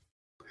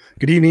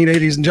Good evening,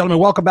 ladies and gentlemen.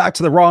 Welcome back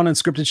to the Raw and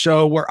Unscripted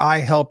Show, where I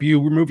help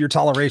you remove your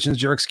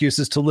tolerations, your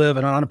excuses to live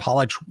an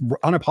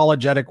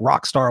unapologetic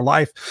rock star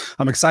life.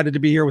 I'm excited to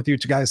be here with you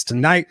guys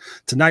tonight.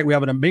 Tonight, we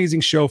have an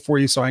amazing show for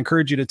you, so I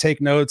encourage you to take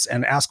notes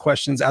and ask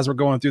questions as we're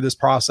going through this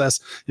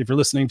process. If you're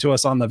listening to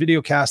us on the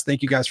video cast,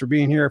 thank you guys for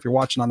being here. If you're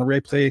watching on the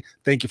replay,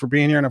 thank you for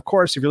being here. And of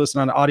course, if you're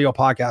listening on the audio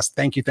podcast,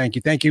 thank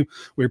you.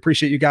 We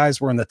appreciate you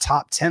guys. We're in the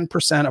top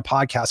 10% of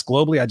podcasts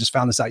globally. I just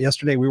found this out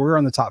yesterday. We were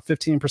in the top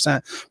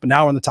 15%, but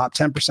now we're in the top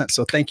 10%.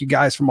 So thank you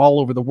guys from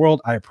all over the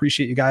world. I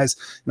appreciate you guys.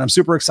 And I'm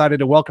super excited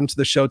to welcome to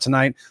the show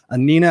tonight,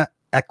 Anina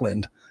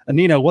Eklund.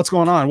 Anina, what's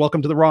going on?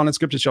 Welcome to the Raw and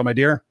Unscripted Show, my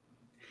dear.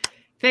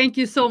 Thank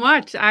you so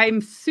much.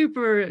 I'm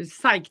super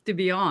psyched to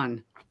be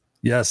on.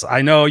 Yes,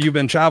 I know you've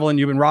been traveling,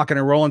 you've been rocking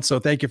and rolling. So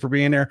thank you for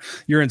being there.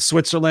 You're in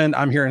Switzerland.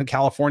 I'm here in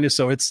California.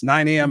 So it's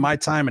 9 a.m. my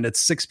time and it's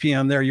 6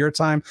 p.m. there, your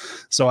time.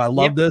 So I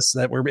love this,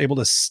 that we're able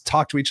to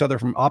talk to each other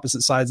from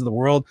opposite sides of the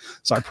world.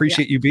 So I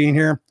appreciate you being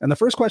here. And the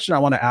first question I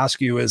want to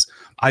ask you is,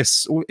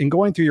 in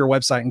going through your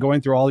website and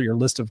going through all your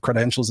list of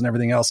credentials and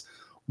everything else,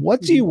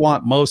 what do you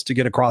want most to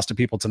get across to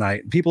people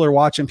tonight? People are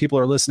watching, people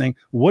are listening.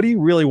 What do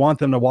you really want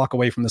them to walk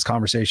away from this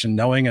conversation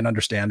knowing and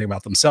understanding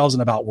about themselves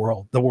and about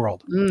the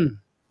world?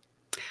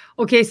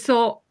 Okay,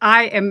 so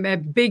I am a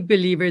big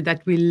believer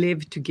that we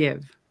live to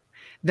give,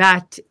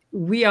 that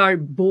we are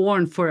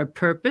born for a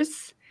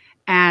purpose,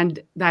 and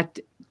that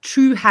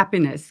true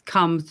happiness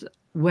comes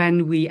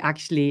when we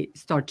actually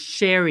start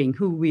sharing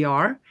who we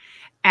are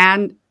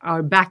and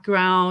our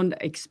background,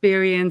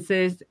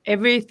 experiences,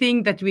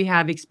 everything that we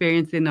have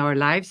experienced in our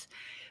lives,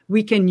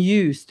 we can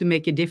use to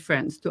make a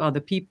difference to other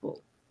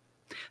people.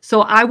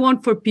 So I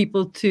want for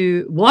people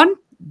to, one,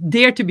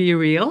 dare to be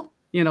real,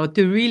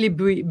 to really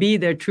be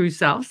their true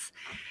selves.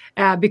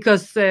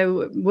 Because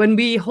when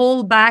we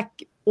hold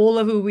back all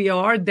of who we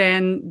are,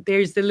 then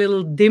there's a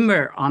little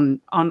dimmer on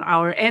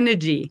our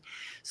energy.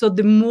 So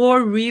the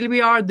more real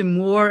we are, the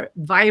more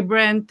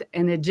vibrant,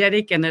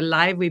 energetic, and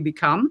alive we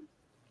become.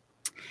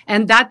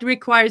 And that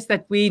requires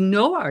that we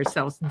know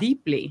ourselves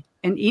deeply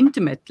and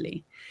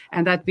intimately,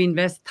 and that we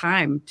invest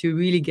time to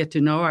really get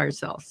to know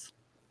ourselves.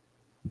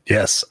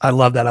 Yes, I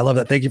love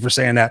that. Thank you for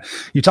saying that.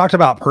 You talked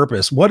about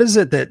purpose. What is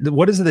it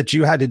that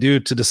you had to do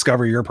to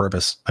discover your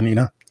purpose,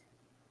 Anina?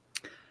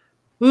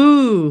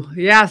 Ooh,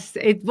 yes,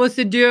 it was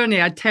a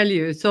journey, I tell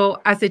you. So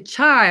as a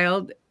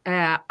child,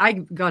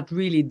 I got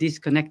really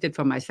disconnected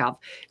from myself.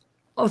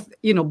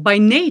 By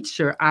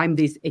nature, I'm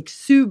this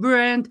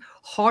exuberant,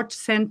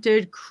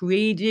 heart-centered,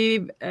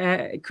 creative,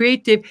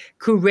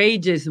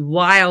 courageous,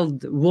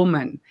 wild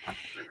woman.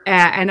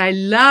 And I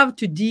love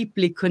to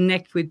deeply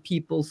connect with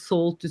people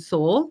soul to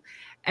soul.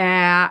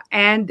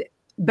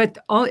 But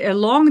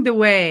along the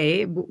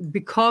way,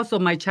 because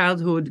of my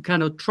childhood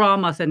kind of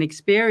traumas and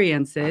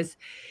experiences,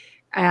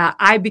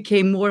 I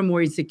became more and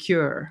more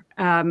insecure.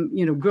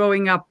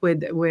 Growing up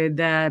with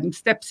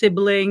step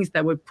siblings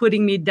that were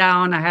putting me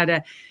down. I had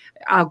an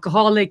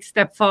alcoholic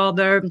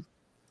stepfather.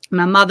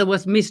 My mother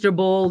was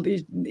miserable.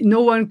 No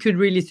one could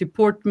really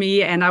support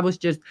me. And I was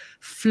just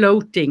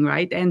floating,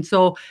 right? And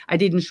so I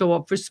didn't show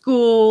up for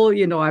school.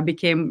 I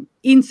became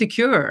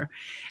insecure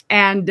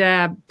and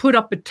put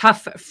up a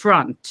tough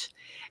front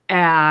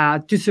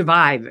to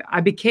survive.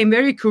 I became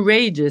very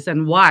courageous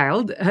and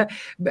wild,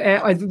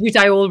 which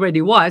I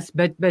already was.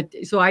 But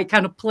so I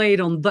kind of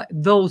played on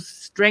those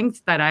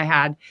strengths that I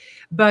had.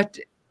 But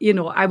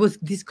I was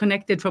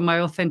disconnected from my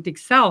authentic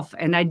self,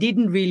 and I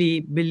didn't really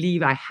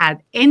believe I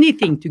had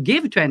anything to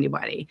give to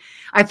anybody.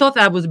 I thought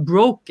I was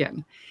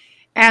broken.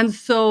 And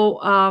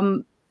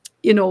so,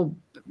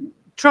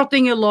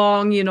 trotting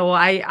along,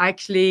 I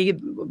actually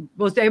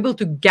was able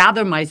to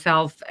gather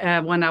myself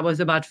when I was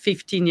about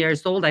 15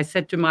 years old. I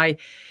said to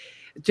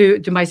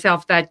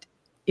myself that,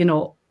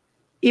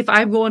 if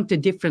I want a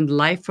different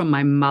life from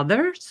my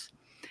mother,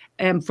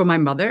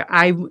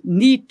 I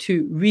need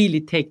to really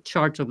take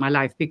charge of my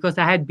life, because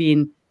I had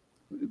been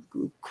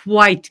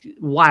quite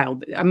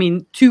wild. I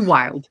mean, too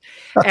wild.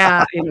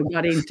 Got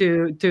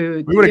into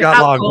we would have got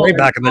along way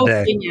back in the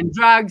day, and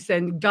drugs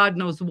and God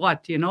knows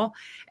what,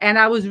 And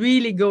I was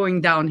really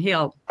going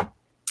downhill.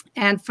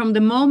 And from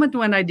the moment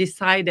when I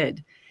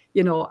decided,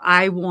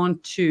 I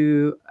want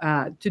to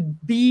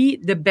be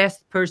the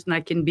best person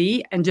I can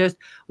be and just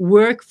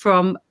work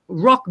from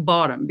rock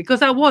bottom,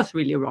 because I was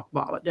really rock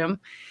bottom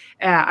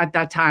at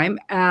that time.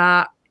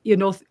 I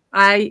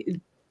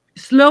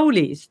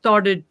slowly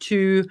started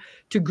to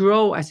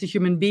grow as a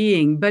human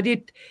being, but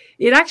it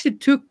actually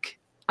took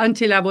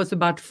until I was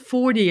about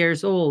 40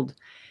 years old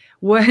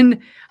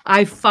when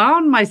I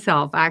found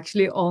myself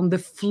actually on the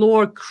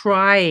floor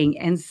crying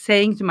and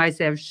saying to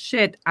myself,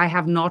 shit, I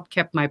have not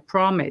kept my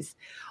promise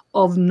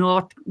of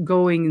not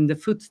going in the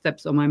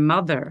footsteps of my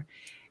mother.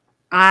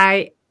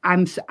 I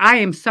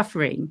am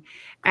suffering.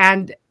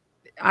 And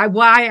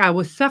why I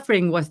was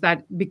suffering was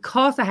that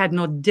because I had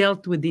not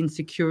dealt with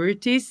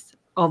insecurities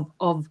of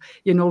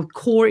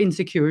core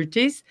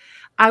insecurities,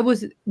 I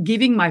was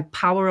giving my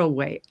power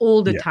away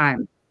all the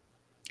time.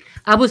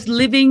 I was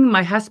living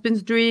my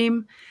husband's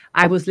dream.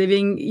 I was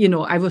living,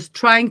 I was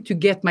trying to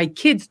get my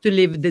kids to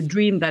live the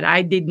dream that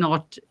I did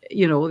not,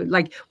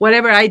 like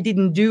whatever I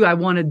didn't do, I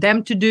wanted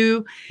them to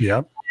do.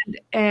 Yeah.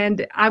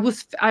 And I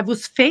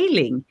was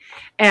failing.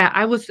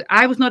 I was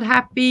not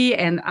happy,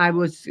 and I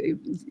was,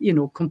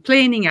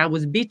 complaining. I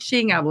was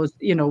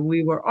bitching.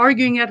 We were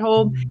arguing at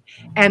home,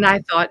 and I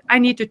thought I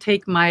need to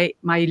take my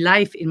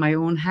life in my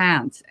own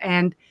hands.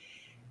 And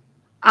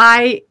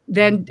I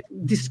then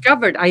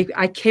discovered,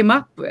 I came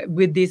up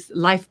with this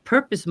life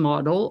purpose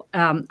model,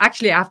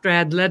 actually after I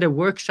had led a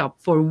workshop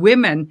for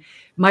women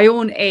my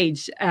own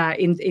age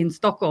in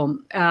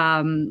Stockholm.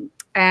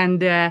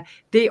 And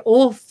they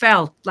all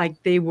felt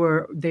like they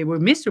were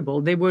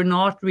miserable. They were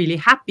not really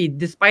happy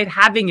despite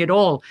having it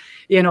all.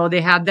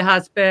 They had the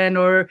husband,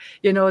 or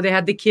they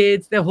had the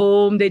kids, the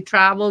home, they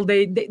traveled.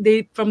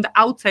 They from the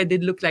outside, they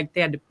looked like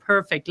they had a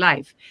perfect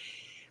life,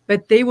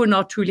 but they were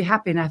not truly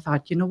happy. And I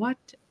thought, you know what?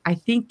 I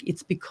think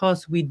it's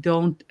because we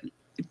don't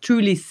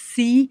truly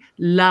see,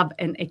 love,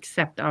 and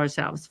accept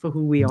ourselves for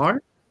who we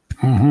are.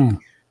 Mm-hmm.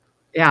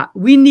 Yeah,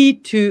 we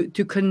need to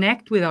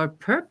connect with our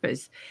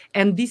purpose.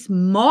 And this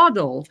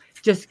model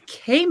just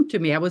came to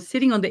me. I was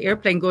sitting on the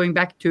airplane going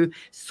back to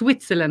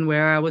Switzerland,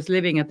 where I was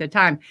living at the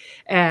time.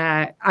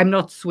 I'm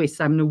not Swiss,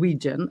 I'm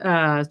Norwegian.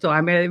 So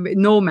I'm a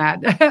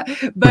nomad.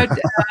 But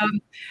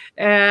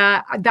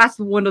that's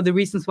one of the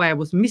reasons why I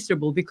was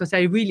miserable, because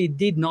I really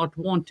did not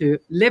want to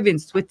live in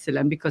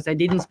Switzerland, because I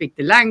didn't speak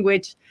the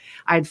language.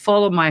 I'd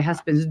followed my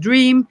husband's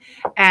dream.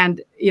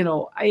 And,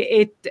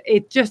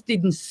 it just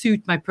didn't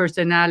suit my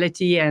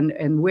personality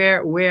and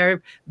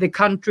where the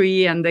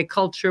country and the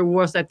culture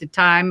was at the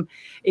time.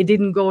 It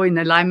didn't go in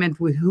alignment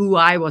with who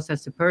I was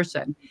as a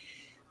person.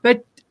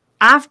 But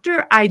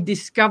after I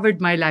discovered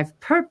my life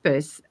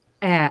purpose,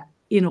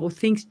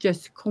 things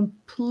just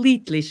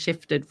completely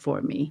shifted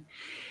for me.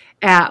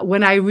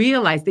 When I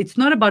realized it's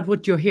not about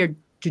what you're here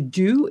to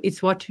do, it's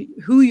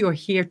who you're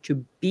here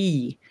to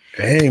be.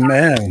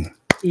 Amen.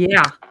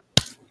 Yeah.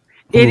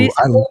 It is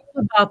all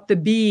about the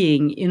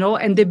being,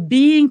 and the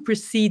being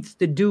precedes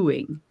the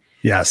doing.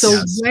 Yes.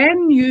 So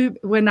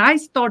when I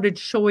started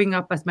showing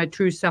up as my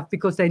true self,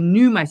 because I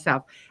knew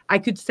myself, I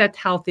could set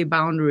healthy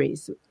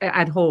boundaries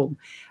at home.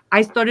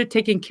 I started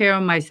taking care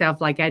of myself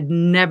like I'd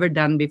never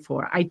done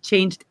before. I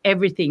changed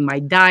everything, my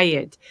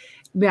diet,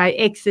 my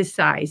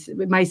exercise,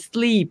 my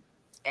sleep,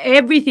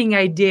 everything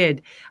I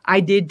did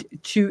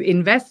to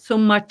invest so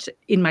much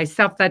in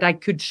myself that I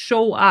could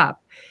show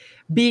up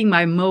being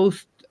my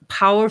most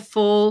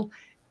powerful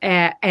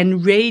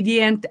and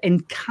radiant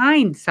and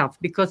kind self.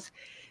 Because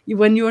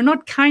when you're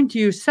not kind to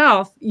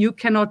yourself, you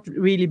cannot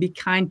really be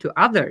kind to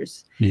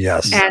others.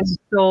 Yes. And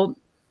so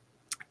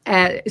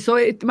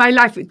my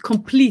life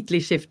completely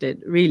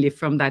shifted really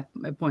from that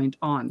point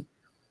on.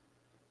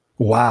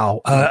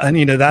 Wow.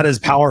 Anina, that is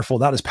powerful.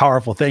 That is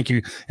powerful. Thank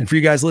you. And for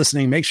you guys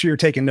listening, make sure you're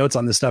taking notes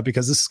on this stuff,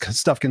 because this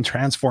stuff can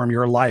transform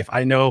your life.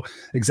 I know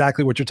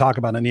exactly what you're talking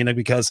about, Anina,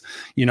 because,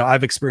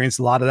 I've experienced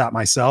a lot of that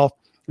myself.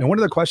 And one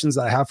of the questions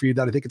that I have for you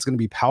that I think it's going to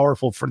be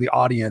powerful for the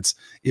audience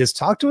is,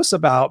 talk to us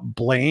about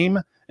blame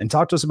and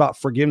talk to us about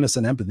forgiveness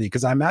and empathy.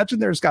 Because I imagine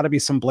there's got to be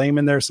some blame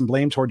in there, some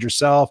blame towards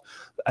yourself,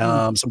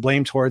 some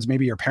blame towards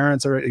maybe your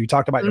parents, or you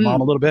talked about your mom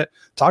a little bit.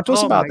 Talk to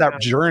us about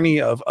that journey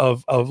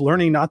of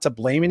learning not to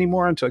blame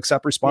anymore and to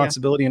accept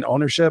responsibility and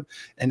ownership,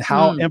 and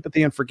how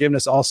empathy and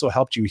forgiveness also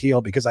helped you heal.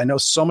 Because I know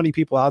so many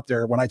people out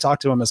there, when I talk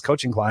to them as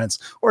coaching clients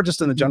or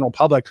just in the general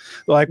public,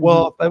 they're like,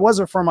 well, if it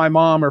wasn't for my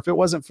mom, or if it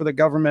wasn't for the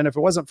government, if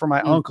it wasn't for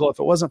my uncle, if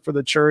it wasn't for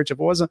the church, if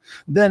it wasn't,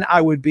 then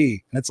I would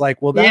be. And it's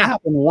like, well, that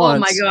happened once. Oh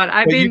my God,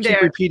 I've been there.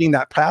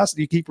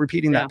 You keep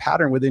repeating that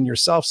pattern within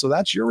yourself. So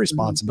that's your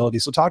responsibility.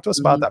 So talk to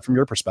us about that from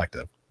your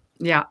perspective.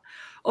 Yeah.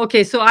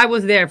 Okay. So I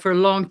was there for a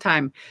long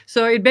time.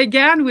 So it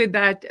began with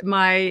that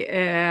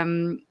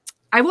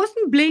I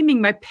wasn't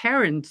blaming my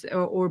parents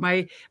or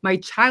my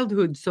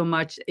childhood so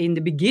much in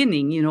the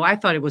beginning. I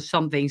thought it was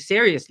something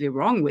seriously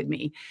wrong with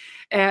me.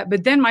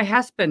 But then my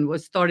husband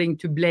was starting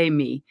to blame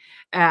me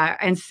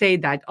and say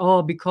that,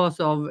 because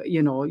of,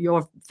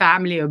 your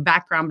family or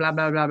background, blah,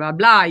 blah, blah, blah,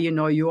 blah,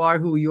 you are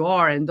who you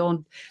are, and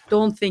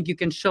don't think you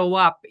can show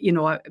up,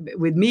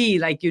 with me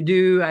like you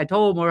do at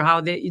home, or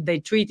how they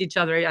treat each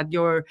other at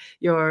your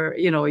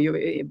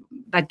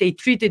that they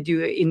treated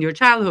you in your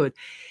childhood.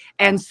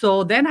 And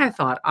so then I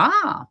thought,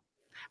 I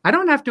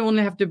don't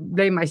only have to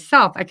blame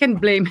myself. I can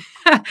blame,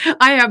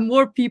 I have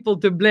more people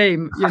to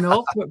blame,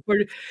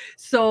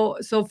 So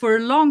for a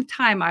long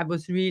time, I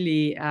was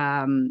really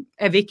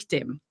a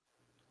victim,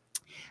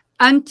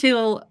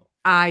 until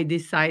I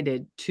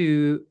decided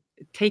to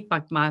take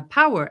back my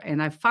power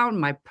and I found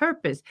my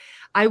purpose.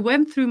 I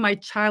went through my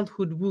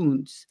childhood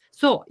wounds.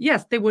 So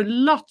yes, there were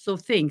lots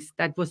of things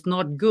that was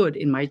not good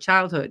in my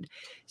childhood.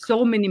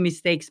 So many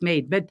mistakes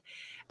made. But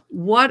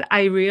what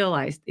I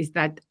realized is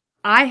that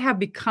I have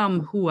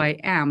become who I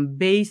am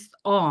based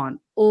on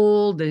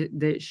all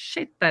the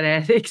shit that I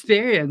had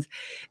experienced.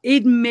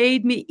 It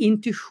made me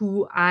into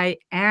who I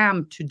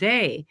am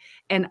today.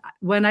 And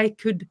when I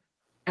could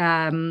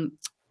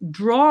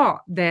draw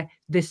the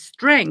the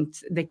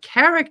strengths, the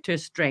character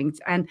strengths,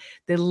 and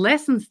the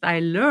lessons I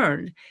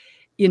learned,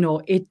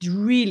 it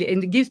really,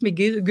 and it gives me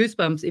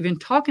goosebumps even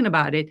talking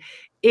about it.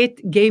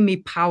 It gave me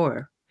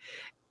power.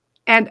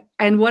 And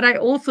what I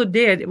also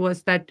did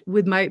was that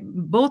with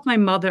both my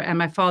mother and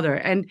my father,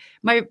 and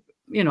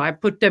I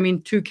put them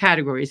in two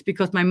categories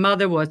because my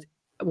mother was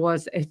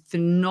a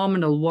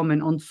phenomenal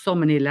woman on so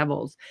many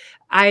levels.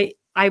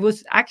 I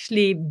was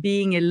actually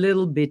being a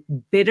little bit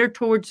bitter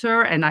towards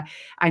her, and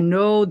I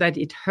know that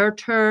it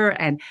hurt her,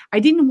 and I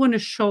didn't want to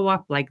show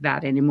up like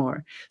that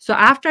anymore. So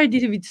after I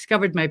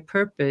discovered my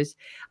purpose,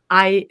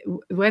 I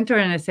went to her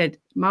and I said,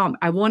 Mom,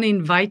 I want to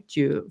invite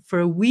you for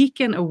a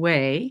weekend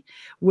away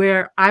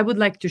where I would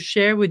like to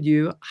share with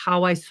you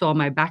how I saw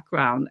my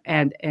background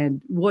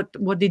and what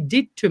it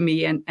did to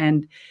me,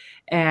 and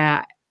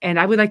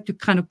I would like to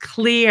kind of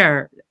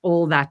clear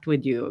all that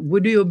with you.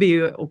 Would you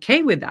be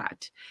okay with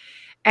that?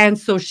 And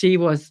so she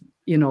was,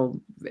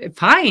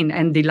 fine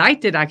and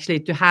delighted actually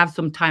to have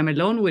some time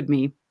alone with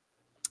me.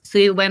 So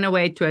he went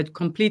away to a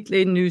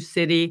completely new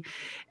city,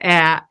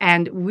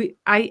 and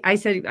I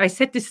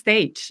set the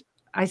stage.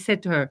 I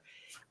said to her,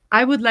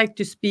 I would like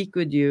to speak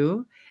with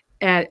you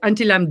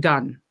until I'm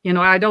done.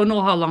 I don't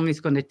know how long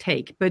it's going to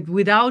take, but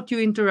without you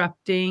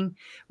interrupting,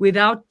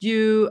 without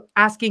you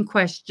asking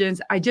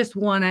questions, I just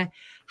want to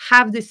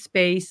have this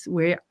space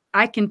where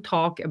I can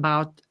talk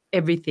about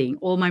everything,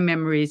 all my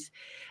memories.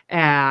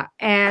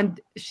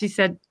 And she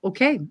said,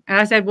 okay. And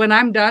I said, when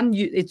I'm done,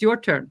 it's your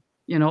turn,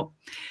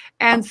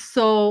 And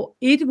so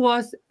it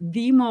was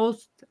the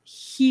most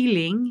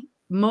healing,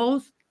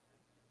 most,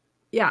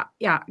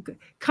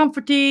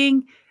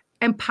 comforting,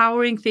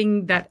 empowering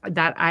thing that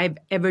I've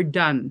ever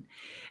done.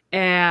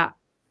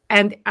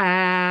 And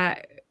our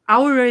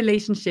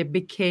relationship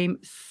became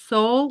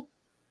so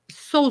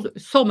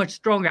much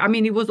stronger. I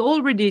mean, it was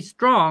already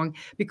strong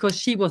because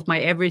she was my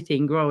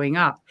everything growing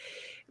up.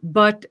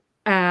 But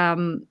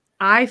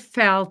I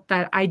felt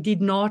that I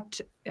did not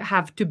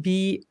have to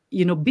be,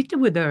 bitter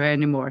with her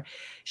anymore.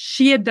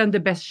 She had done the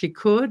best she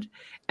could.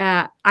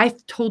 I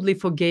totally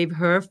forgave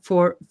her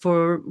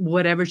for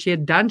whatever she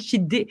had done.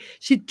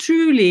 She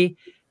truly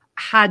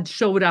had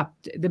showed up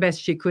the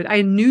best she could.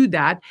 I knew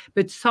that,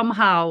 but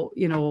somehow,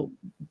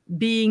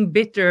 being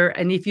bitter,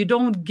 and if you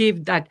don't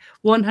give that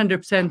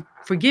 100%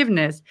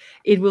 forgiveness,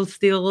 it will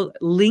still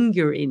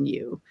linger in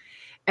you.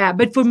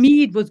 But for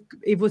me,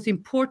 it was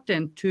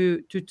important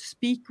to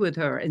speak with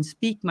her and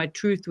speak my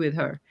truth with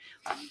her.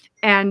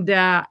 And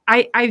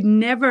I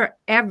never,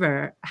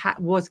 ever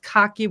was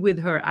cocky with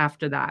her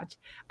after that.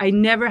 I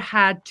never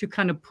had to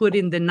kind of put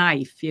in the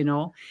knife,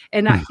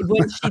 And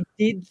when she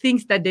did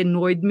things that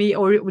annoyed me,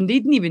 or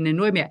didn't even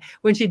annoy me,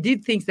 when she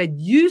did things that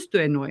used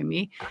to annoy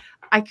me,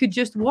 I could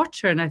just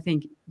watch her and I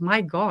think,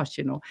 my gosh,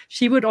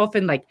 she would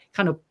often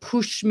kind of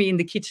push me in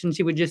the kitchen.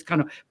 She would just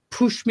kind of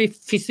push me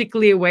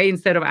physically away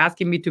instead of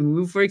asking me to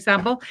move, for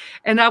example.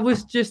 And I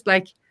was just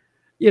like,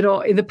 in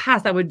the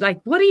past, I would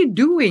what are you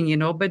doing?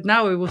 But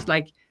now it was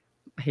like,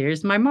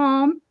 here's my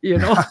mom, She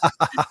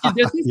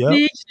doesn't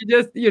speak. She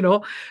just,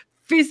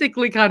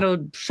 physically kind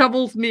of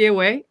shovels me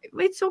away.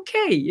 It's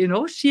okay.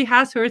 She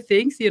has her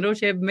things, she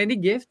has many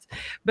gifts,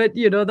 but,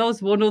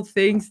 those one of the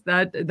things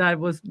that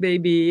was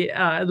maybe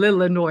a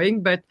little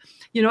annoying, but,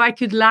 I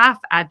could laugh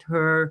at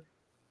her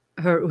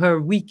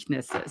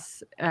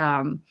weaknesses.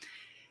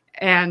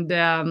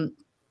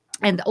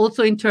 And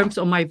also in terms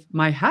of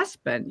my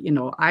husband,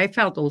 I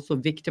felt also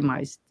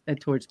victimized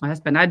towards my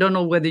husband. I don't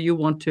know whether you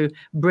want to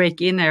break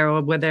in there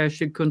or whether I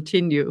should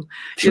continue.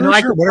 Sure.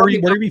 Whatever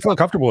you feel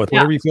comfortable with,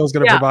 whatever you feel is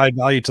going to provide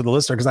value to the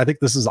listener, because I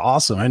think this is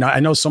awesome. I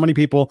know so many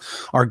people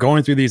are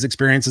going through these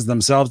experiences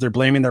themselves. They're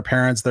blaming their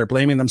parents. They're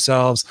blaming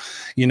themselves.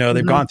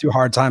 They've gone through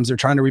hard times. They're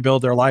trying to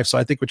rebuild their life. So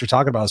I think what you're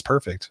talking about is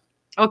perfect.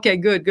 Okay,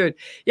 good.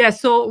 Yeah.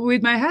 So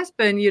with my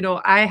husband,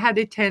 I had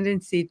a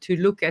tendency to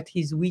look at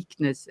his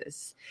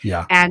weaknesses,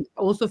 and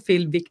also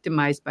feel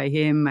victimized by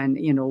him, and,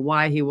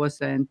 why he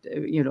wasn't,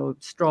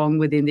 strong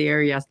within the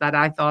areas that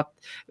I thought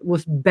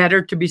was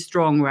better to be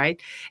strong.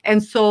 Right.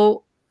 And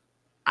so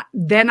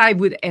then I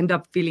would end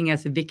up feeling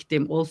as a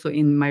victim also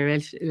in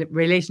my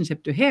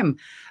relationship to him,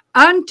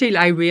 until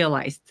I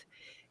realized,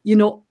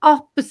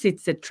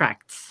 opposites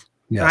attracts,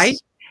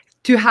 right?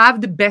 To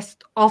have the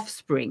best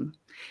offspring.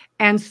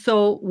 And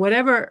so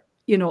whatever,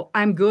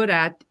 I'm good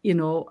at,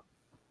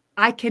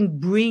 I can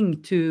bring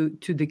to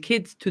the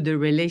kids, to the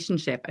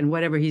relationship, and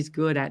whatever he's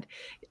good at,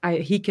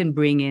 he can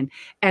bring in.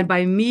 And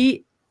by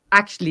me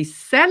actually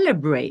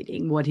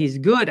celebrating what he's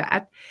good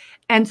at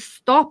and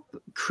stop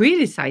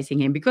criticizing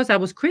him, because I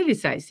was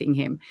criticizing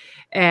him.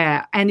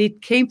 And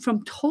it came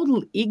from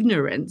total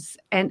ignorance,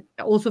 and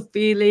also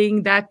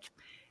feeling that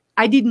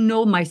I didn't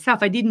know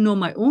myself. I didn't know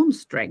my own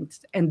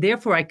strengths, and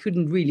therefore I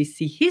couldn't really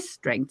see his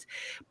strengths.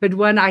 But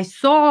when I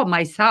saw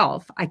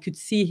myself, I could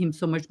see him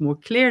so much more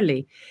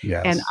clearly.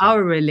 Yes. And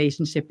our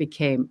relationship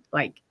became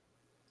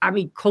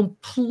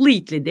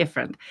completely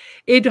different.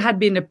 It had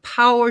been a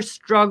power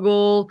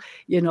struggle,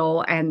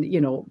 and,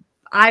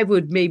 I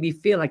would maybe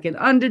feel like an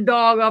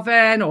underdog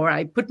often, or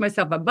I put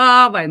myself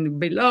above and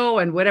below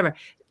and whatever.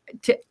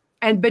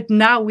 but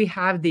now we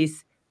have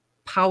this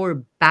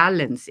power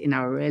balance in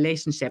our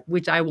relationship,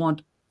 which I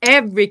want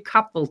every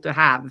couple to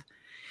have.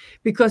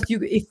 Because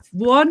if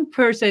one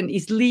person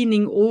is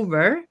leaning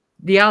over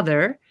the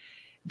other,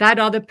 that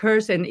other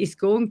person is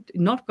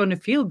not going to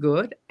feel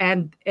good,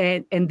 and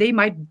they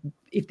might,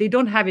 if they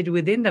don't have it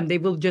within them, they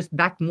will just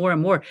back more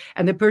and more,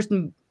 and the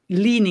person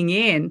leaning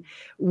in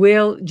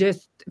will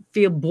just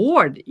feel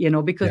bored,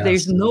 because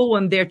there's no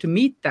one there to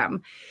meet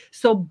them.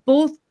 So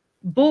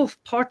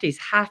both parties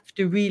have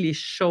to really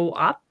show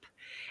up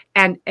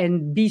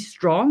and be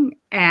strong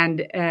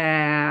and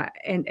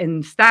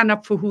stand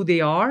up for who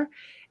they are,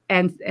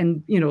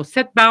 and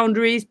set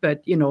boundaries,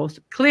 but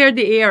clear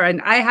the air.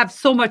 And I have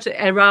so much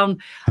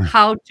around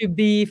how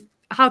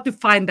to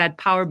find that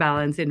power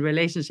balance in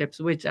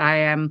relationships, which I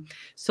am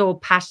so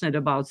passionate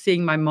about,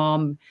 seeing my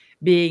mom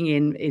being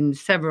in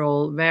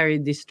several very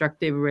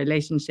destructive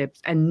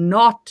relationships and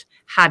not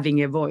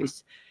having a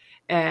voice,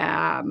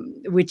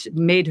 which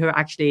made her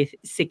actually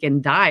sick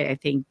and die, I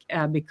think,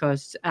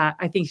 because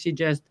I think she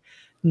just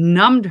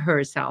numbed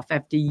herself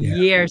after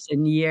years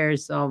and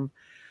years of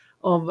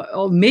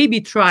maybe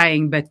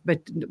trying, but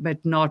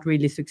not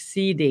really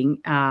succeeding.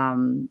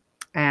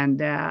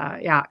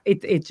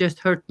 It just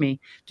hurt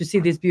me to see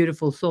this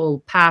beautiful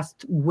soul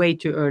passed way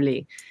too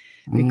early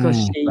because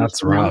she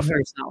numbed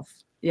herself.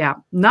 Yeah,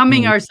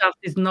 numbing ourselves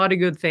is not a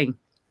good thing.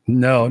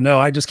 No,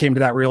 I just came to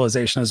that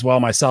realization as well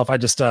myself. I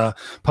just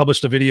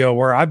published a video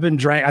where I've been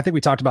drank. I think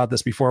we talked about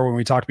this before when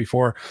we talked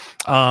before.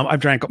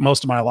 I've drank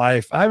most of my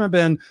life. I haven't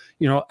been,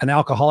 an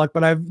alcoholic,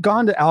 but I've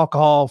gone to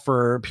alcohol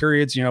for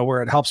periods,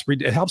 where it helps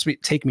me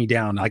take me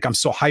down. Like I'm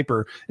so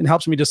hyper, and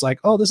helps me just like,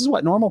 oh, this is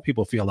what normal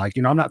people feel like.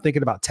 I'm not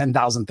thinking about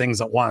 10,000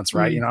 things at once,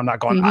 right? I'm not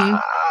going,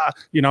 I'm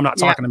not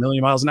talking a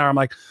million miles an hour. I'm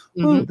like,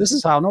 oh, this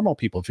is how normal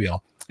people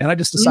feel. And I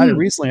just decided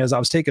recently, as I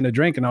was taking a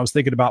drink and I was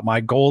thinking about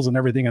my goals and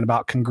everything and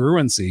about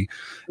congruency.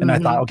 And I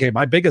thought, okay,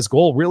 my biggest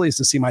goal really is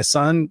to see my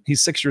son.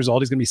 He's 6 years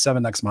old. He's going to be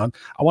 7 next month.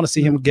 I want to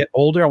see him get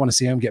older. I want to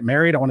see him get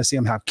married. I want to see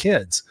him have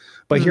kids.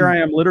 But here I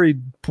am literally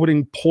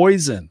putting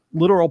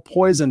literal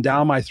poison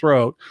down my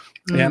throat.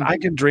 And I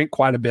can drink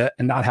quite a bit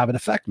and not have it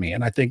affect me.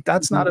 And I think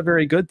that's not a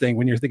very good thing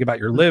when you're thinking about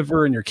your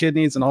liver and your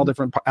kidneys and all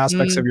different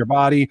aspects of your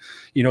body.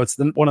 It's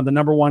one of the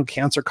number one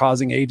cancer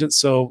causing agents.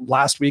 So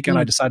last weekend,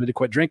 I decided to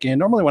quit drinking. And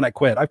normally when I've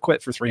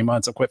quit for 3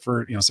 months. I've quit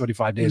for,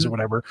 75 days or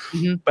whatever.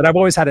 But I've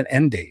always had an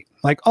end date.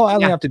 Like, oh, I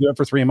only have to do it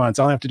for 3 months.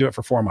 I only have to do it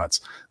for 4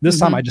 months. This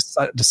time I just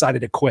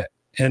decided to quit.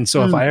 And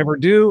so if I ever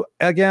do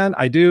again,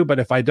 I do. But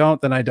if I don't,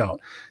 then I don't.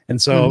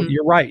 And so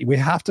you're right. We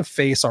have to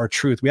face our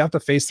truth. We have to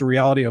face the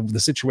reality of the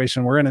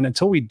situation we're in. And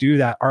until we do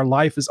that, our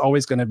life is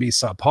always going to be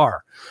subpar.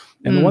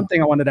 And the one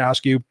thing I wanted to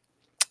ask you,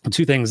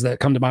 2 things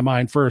that come to my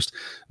mind. First,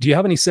 do you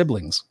have any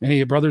siblings,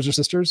 any brothers or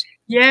sisters?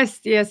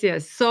 Yes.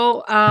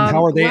 So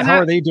how are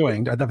they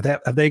doing?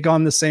 Have they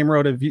gone the same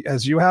road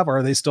as you have, or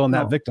are they still in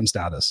that victim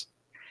status?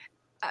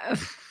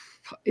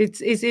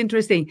 It's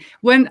interesting.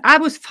 When I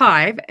was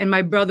 5 and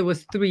my brother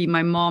was 3,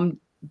 my mom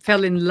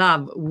fell in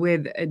love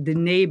with the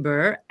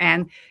neighbor,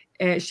 and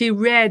she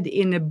read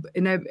in a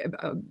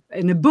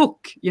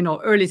book,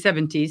 early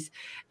 70s,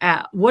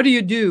 what do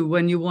you do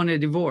when you want a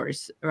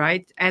divorce,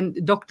 right?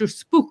 And Dr.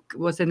 Spook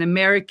was an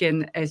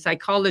American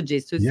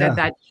psychologist who said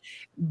that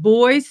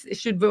boys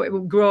should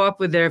grow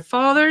up with their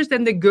fathers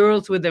and the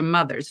girls with their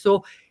mothers.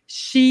 So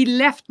she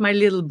left my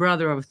little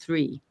brother of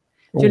 3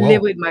 to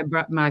live with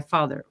my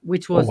father,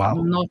 which was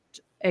not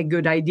a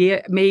good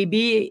idea.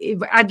 Maybe,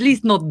 at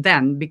least not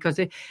then, because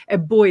a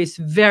boy is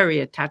very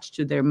attached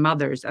to their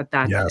mothers at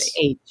that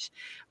age,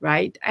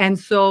 right? And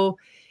so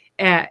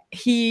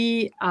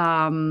he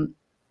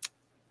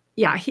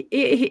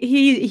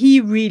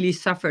really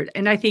suffered,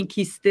 and I think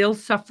he still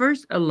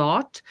suffers a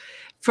lot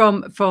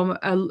from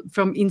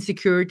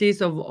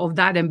insecurities of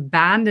that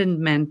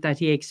abandonment that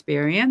he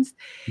experienced.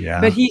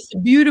 But he's a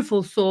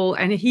beautiful soul,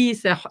 and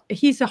he's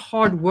a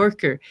hard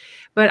worker.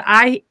 But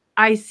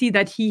I see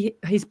that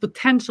his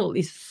potential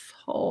is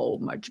so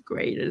much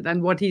greater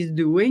than what he's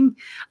doing.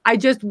 I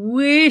just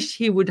wish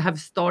he would have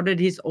started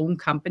his own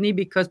company,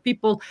 because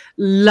people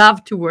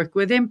love to work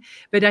with him.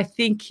 But I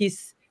think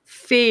his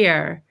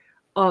fear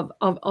of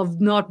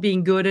not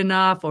being good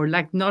enough, or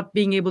like not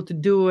being able to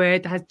do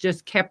it, has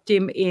just kept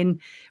him in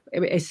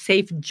a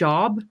safe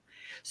job.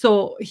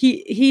 So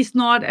he's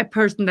not a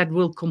person that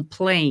will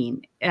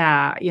complain,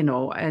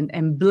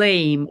 and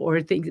blame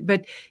or things.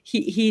 But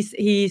he's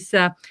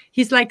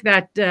like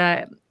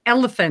that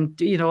elephant,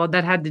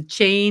 that had the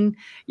chain,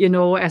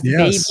 as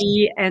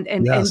baby,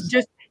 and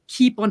just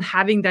keep on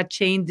having that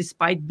chain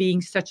despite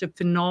being such a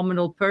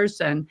phenomenal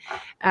person,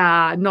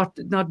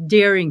 not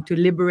daring to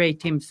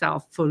liberate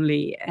himself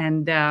fully.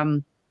 And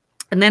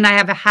then I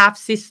have a half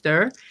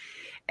sister,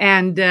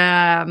 and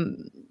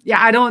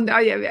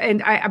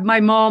my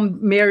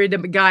mom married a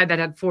guy that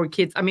had 4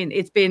 kids. I mean,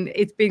 it's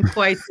been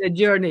quite a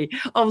journey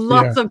of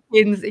lots of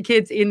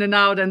kids in and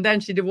out. And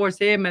then she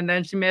divorced him, and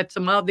then she met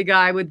some other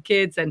guy with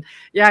kids, and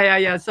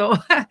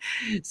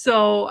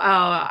So,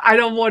 I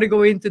don't want to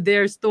go into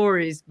their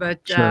stories,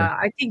 but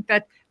I think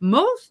that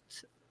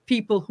most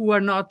people who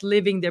are not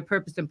living their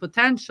purpose and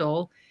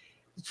potential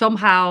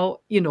somehow,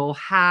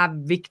 have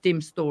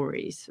victim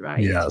stories,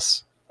 right?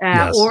 Yes.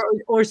 Yes.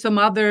 Or some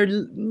other,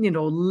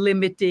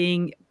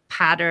 limiting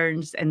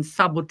patterns and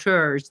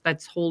saboteurs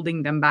that's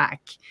holding them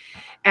back.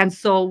 And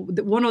so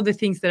one of the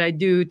things that I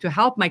do to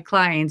help my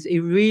clients is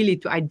really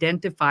to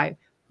identify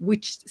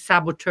which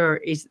saboteur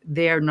is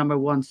their number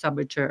one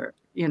saboteur,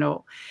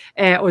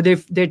 or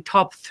their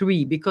top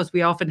three, because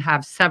we often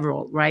have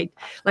several, right?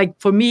 Like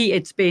for me,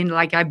 it's been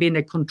like I've been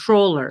a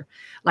controller,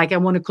 like I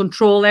want to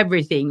control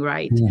everything,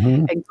 right?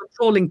 Mm-hmm. And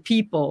controlling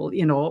people,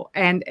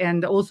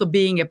 and also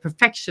being a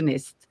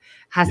perfectionist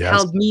has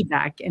held me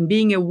back, and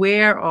being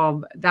aware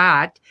of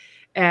that.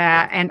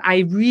 And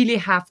I really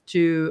have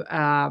to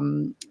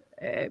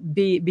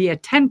be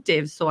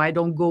attentive so I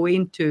don't go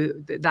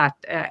into that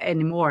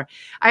anymore.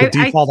 The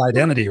default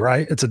identity,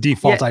 right? It's a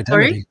default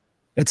identity. Sorry?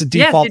 It's a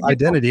default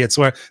identity. It's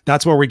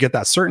that's where we get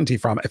that certainty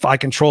from. If I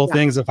control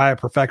things, if I have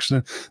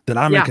perfection, then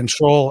I'm in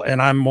control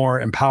and I'm more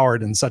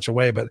empowered in such a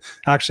way. But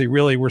actually,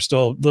 really, we're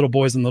still little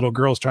boys and little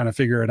girls trying to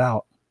figure it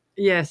out.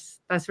 Yes,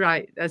 that's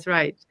right. That's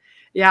right.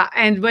 Yeah.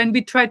 And when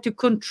we try to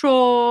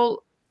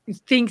control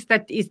things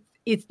that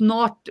it's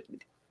not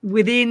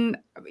within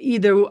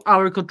either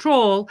our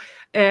control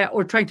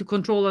or trying to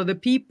control other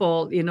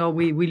people,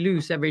 we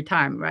lose every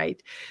time,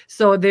 right?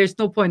 So there's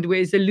no point where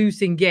it's a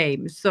losing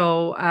game.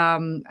 So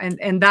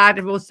and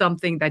that was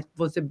something that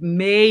was a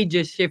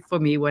major shift for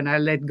me when I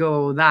let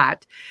go of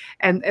that,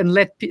 and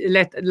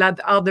let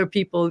other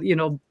people,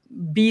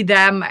 be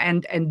them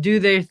and do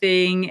their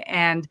thing,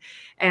 and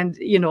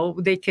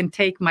they can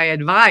take my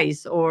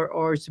advice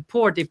or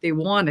support if they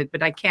want it,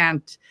 but I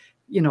can't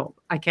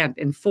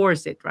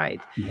enforce it, right?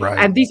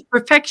 And this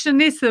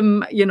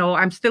perfectionism,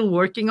 I'm still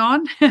working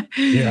on,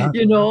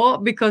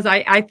 because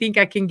I think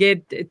I can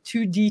get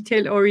too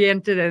detail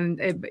oriented,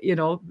 and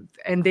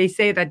and they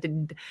say that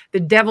the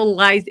devil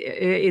lies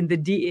in the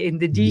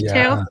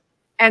detail,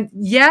 and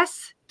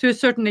yes, to a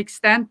certain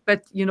extent,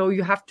 but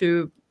you have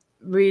to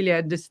really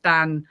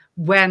understand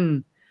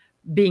when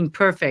being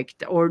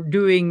perfect or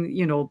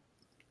doing,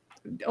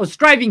 or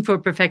striving for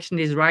perfection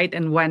is right,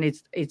 and when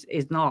it's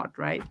not,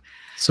 right?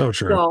 So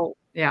true. So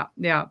yeah.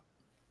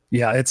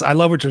 I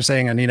love what you're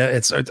saying,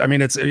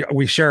 Anita.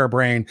 We share a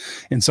brain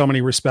in so many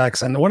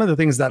respects. And one of the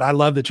things that I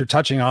love that you're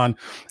touching on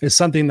is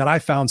something that I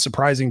found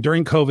surprising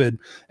during COVID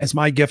as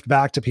my gift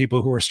back to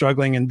people who are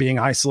struggling and being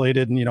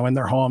isolated and, in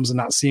their homes and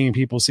not seeing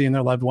people, seeing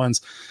their loved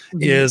ones,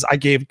 is I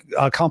gave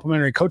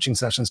complimentary coaching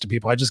sessions to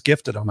people. I just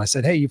gifted them. I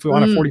said, hey, if you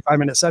want a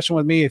 45-minute session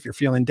with me, if you're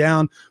feeling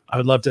down, I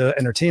would love to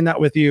entertain that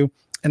with you.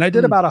 And I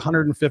did about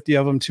 150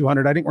 of them,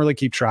 200. I didn't really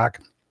keep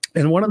track.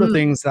 And one of the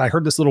things that I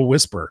heard this little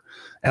whisper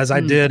as I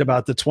did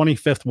about the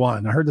 25th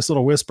one, I heard this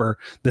little whisper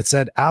that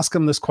said, ask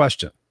them this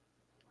question.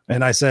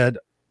 And I said,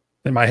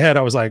 in my head,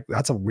 I was like,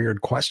 that's a weird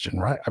question,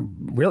 right?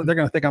 They're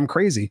going to think I'm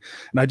crazy.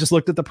 And I just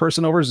looked at the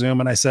person over Zoom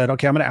and I said,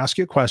 okay, I'm going to ask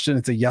you a question.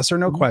 It's a yes or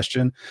no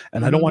question.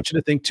 And I don't want you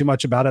to think too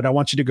much about it. I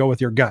want you to go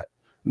with your gut.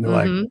 And they're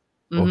like,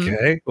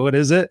 okay, what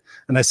is it?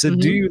 And I said,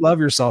 do you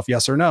love yourself?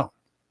 Yes or no?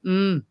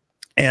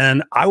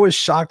 And I was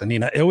shocked,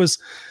 Anina. It was,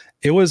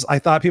 I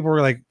thought people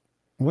were like,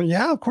 well,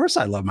 yeah, of course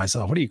I love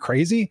myself. What are you,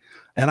 crazy?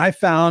 And I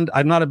found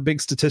I'm not a big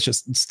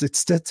statistics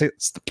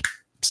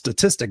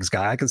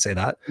guy. I can say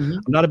that.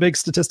 I'm not a big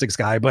statistics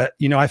guy, but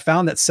I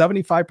found that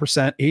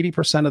 75%,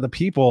 80% of the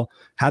people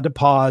had to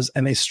pause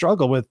and they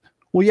struggle with,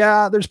 well,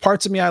 yeah, there's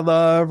parts of me I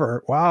love,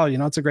 or wow,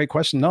 it's a great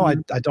question. No, I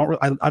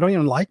don't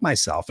even like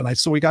myself. And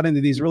so we got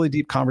into these really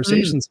deep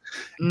conversations,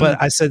 but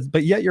I said,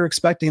 but yet you're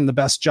expecting the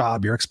best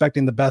job. You're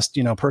expecting the best,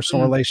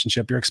 personal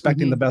relationship. You're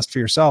expecting the best for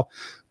yourself.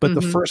 But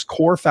the first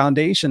core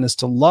foundation is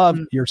to love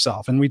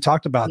yourself. And we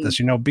talked about this,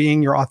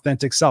 being your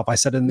authentic self. I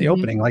said in the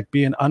opening, like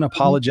being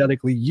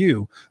unapologetically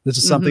you. This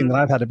is something that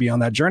I've had to be on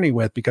that journey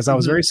with, because I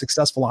was very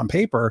successful on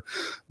paper,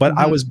 but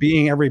I was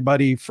being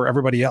everybody for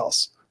everybody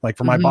else. Like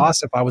for my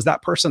boss, if I was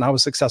that person, I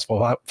was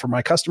successful. For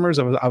my customers,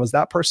 I was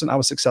that person, I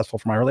was successful.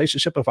 For my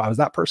relationship, if I was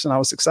that person, I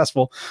was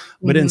successful.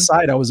 But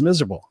inside, I was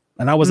miserable.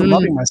 And I wasn't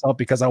loving myself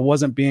because I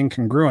wasn't being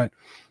congruent.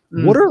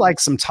 What are like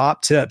some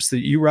top tips that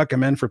you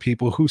recommend for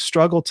people who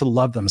struggle to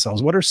love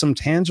themselves? What are some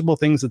tangible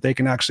things that they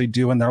can actually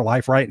do in their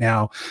life right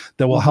now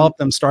that will help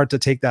them start to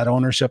take that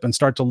ownership and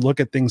start to look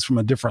at things from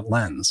a different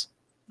lens?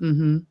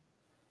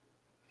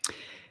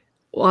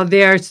 Well,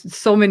 there are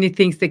so many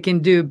things they can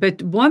do,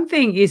 but one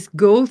thing is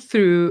go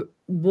through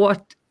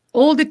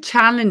all the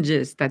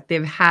challenges that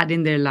they've had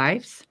in their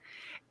lives,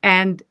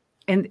 and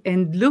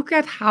look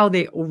at how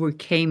they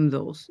overcame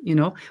those.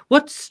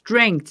 What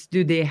strengths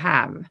do they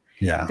have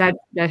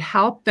that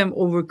help them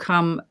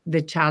overcome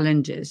the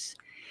challenges?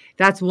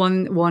 That's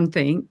one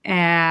thing,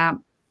 and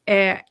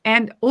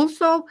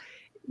also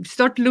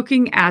start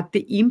looking at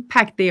the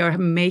impact they are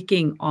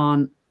making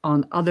on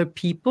other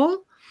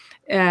people.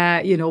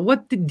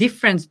 What the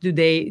difference do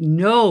they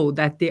know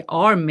that they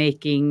are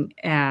making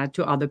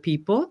to other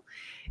people?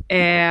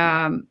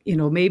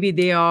 Maybe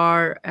they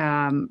are,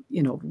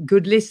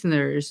 good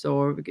listeners,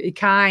 or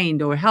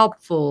kind, or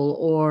helpful,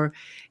 or,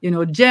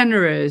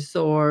 generous,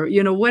 or,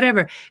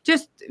 whatever.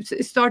 Just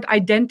start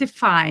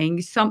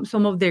identifying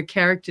some of their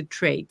character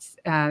traits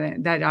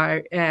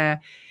that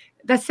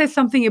says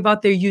something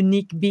about their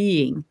unique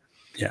being.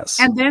 Yes.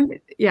 And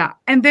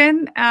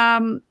then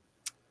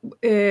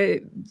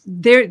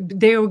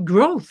their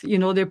growth,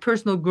 their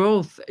personal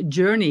growth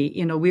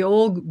journey. We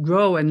all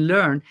grow and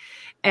learn,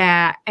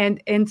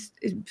 and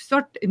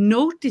start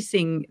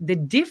noticing the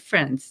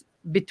difference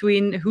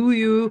between who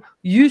you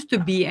used to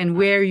be and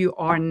where you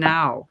are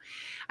now.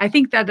 I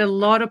think that a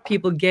lot of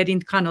people get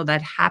in kind of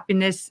that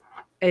happiness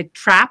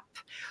trap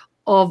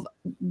of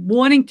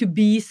wanting to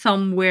be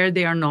somewhere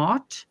they are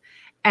not,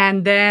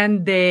 and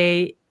then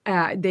they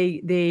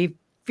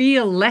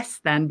feel less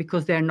than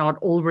because they're not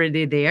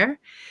already there.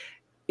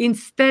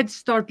 Instead,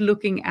 start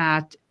looking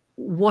at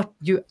what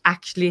you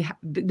actually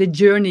the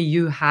journey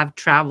you have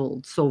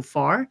traveled so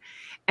far,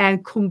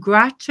 and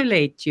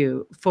congratulate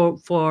you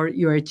for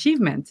your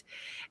achievement.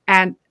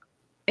 And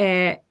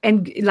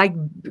like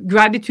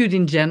gratitude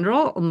in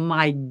general, oh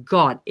my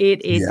God,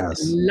 it is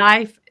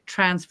life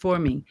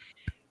transforming.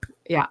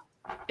 Yeah.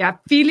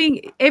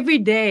 Feeling every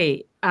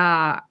day,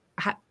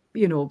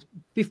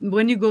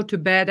 when you go to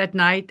bed at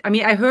night. I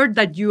mean, I heard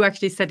that you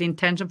actually set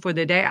intention for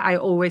the day. I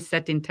always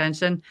set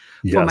intention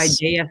for my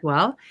day as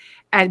well.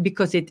 And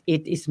because it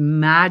is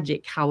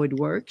magic how it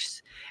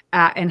works,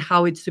 and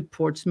how it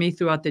supports me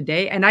throughout the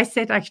day. And I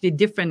set actually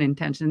different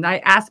intentions. I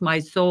ask my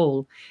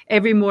soul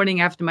every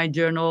morning after my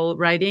journal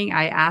writing.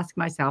 I ask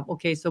myself,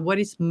 okay, so what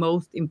is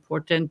most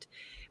important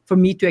for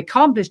me to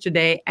accomplish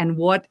today? And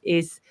what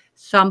is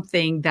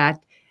something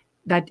that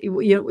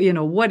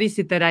what is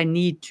it that I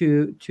need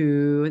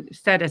to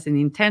set as an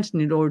intention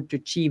in order to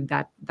achieve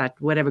that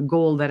whatever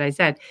goal that I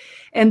set.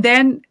 And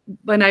then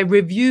when I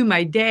review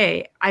my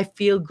day, I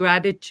feel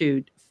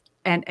gratitude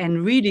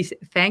and really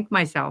thank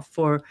myself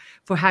for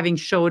having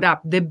showed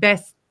up to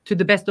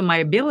the best of my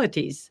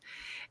abilities.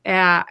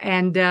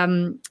 And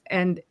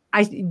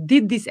I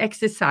did this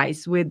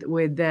exercise with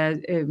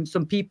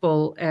some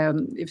people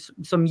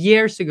some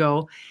years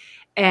ago.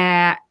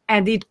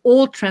 And it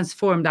all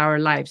transformed our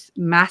lives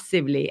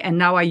massively. And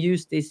now I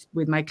use this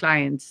with my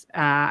clients.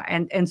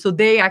 And so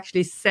they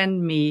actually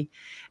send me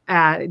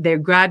their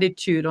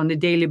gratitude on a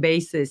daily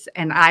basis.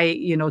 And I,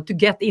 to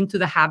get into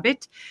the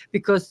habit,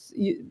 because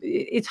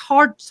it's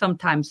hard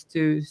sometimes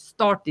to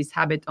start this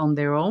habit on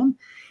their own.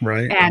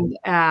 Right. And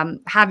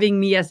having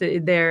me as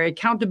their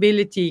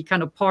accountability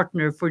kind of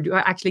partner for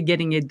actually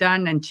getting it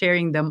done and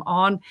cheering them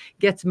on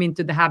gets me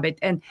into the habit.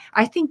 And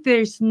I think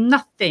there's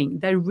nothing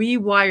that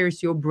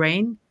rewires your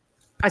brain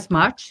as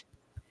much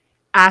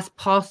as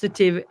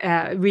positive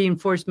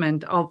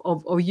reinforcement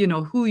of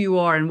who you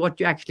are and what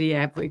you actually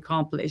have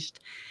accomplished,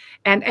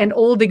 and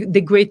all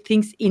the great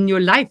things in your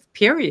life,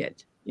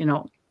 period.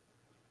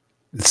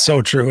 It's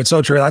so true. It's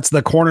so true. That's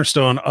the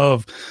cornerstone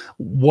of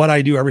what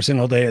I do every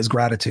single day is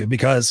gratitude,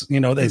 because,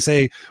 they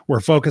say where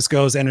focus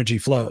goes, energy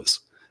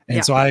flows.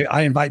 And so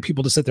I invite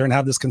people to sit there and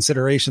have this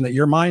consideration that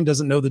your mind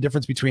doesn't know the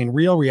difference between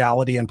real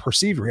reality and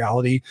perceived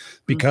reality,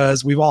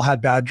 because we've all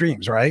had bad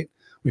dreams, right?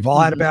 We've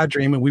all had a bad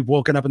dream, and we've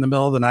woken up in the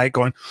middle of the night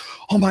going,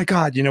 oh my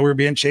God, we were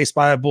being chased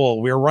by a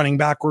bull. We were running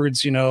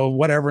backwards,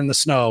 whatever in the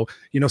snow,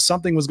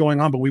 something was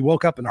going on, but we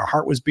woke up and our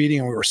heart was beating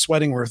and we were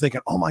sweating. We were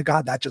thinking, oh my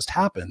God, that just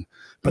happened.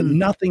 But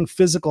nothing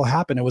physical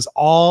happened. It was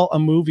all a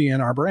movie in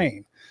our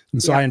brain.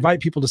 And so I invite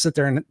people to sit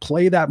there and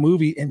play that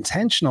movie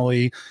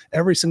intentionally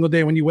every single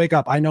day when you wake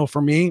up. I know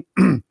for me,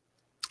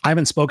 I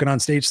haven't spoken on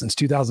stage since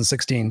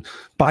 2016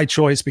 by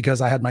choice,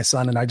 because I had my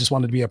son and I just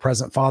wanted to be a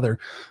present father.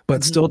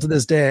 But still to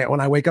this day,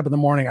 when I wake up in the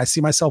morning, I see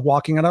myself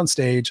walking out on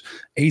stage,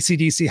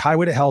 AC/DC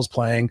Highway to Hell's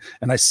playing,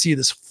 and I see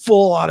this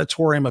full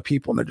auditorium of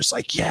people, and they're just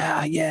like,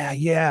 yeah.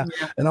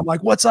 And I'm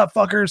like, what's up,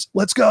 fuckers?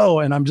 Let's go.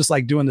 And I'm just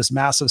like doing this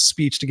massive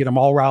speech to get them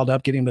all riled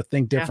up, getting them to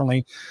think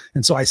differently.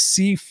 And so I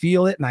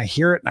feel it, and I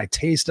hear it, and I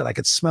taste it. I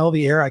could smell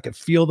the air. I could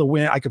feel the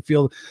wind. I could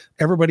feel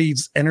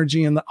everybody's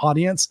energy in the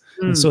audience.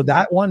 And so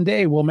that one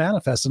day will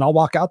manifest, and I'll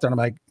walk out there and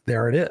I'm like,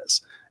 there it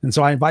is. And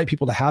so I invite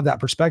people to have that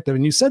perspective.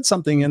 And you said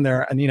something in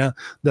there, Anina,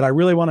 that I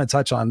really want to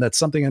touch on. That's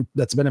something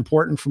that's been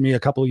important for me for a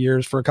couple of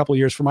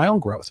years for my own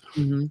growth.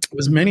 It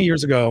was many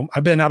years ago.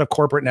 I've been out of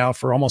corporate now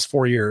for almost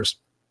 4 years.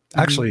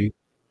 Actually,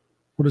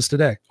 what is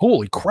today?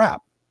 Holy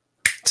crap.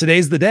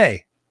 Today's the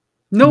day.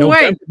 No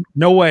way.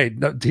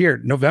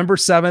 Here, November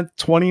 7th,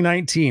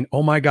 2019.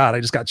 Oh my God, I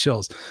just got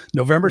chills.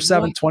 November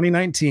 7th,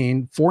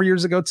 2019, 4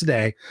 years ago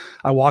today,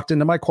 I walked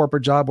into my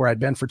corporate job where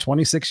I'd been for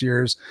 26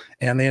 years,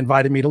 and they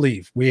invited me to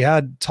leave. We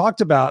had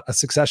talked about a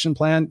succession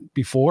plan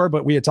before,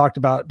 but we had talked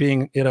about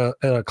being in a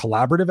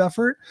collaborative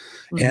effort.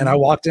 And I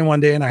walked in one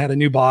day and I had a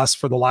new boss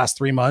for the last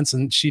 3 months,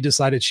 and she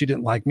decided she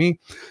didn't like me,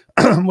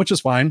 which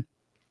is fine.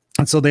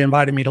 And so they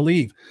invited me to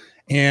leave.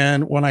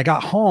 And when I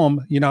got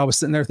home, I was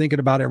sitting there thinking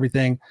about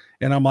everything,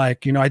 and I'm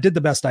like, I did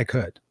the best I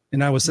could.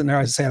 And I was sitting there,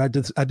 I was saying, I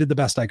did the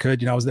best I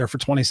could. I was there for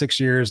 26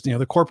 years.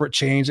 The corporate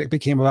change, it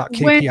became about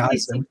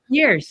KPIs. 26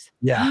 years.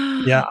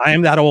 Yeah. I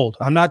am that old.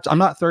 I'm not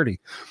 30.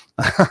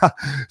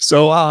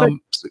 So,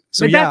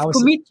 but yeah, that's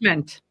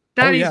commitment.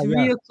 That is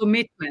real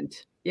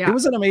commitment. Yeah. It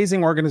was an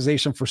amazing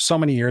organization for so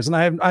many years, and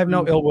I have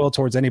no ill will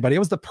towards anybody. It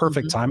was the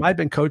perfect time. I'd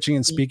been coaching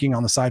and speaking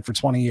on the side for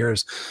 20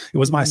 years. It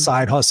was my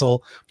side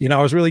hustle.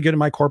 I was really good in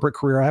my corporate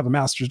career. I have a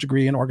master's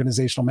degree in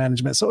organizational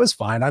management, so it was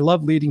fine. I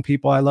love leading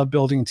people. I love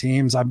building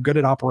teams. I'm good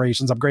at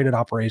operations. I'm great at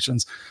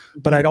operations.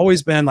 But I'd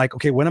always been like,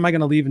 okay, when am I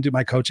going to leave and do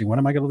my coaching? When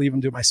am I going to leave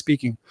and do my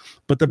speaking?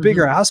 But the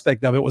bigger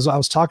aspect of it was I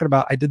was talking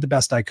about, I did the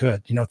best I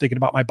could, thinking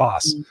about my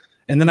boss.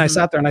 And then I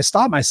sat there and I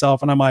stopped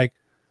myself and I'm like,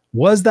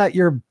 was that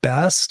your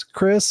best,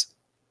 Chris?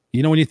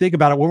 When you think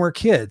about it, when we're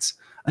kids,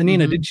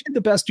 Anina, did you do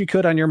the best you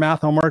could on your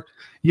math homework?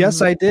 Yes,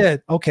 I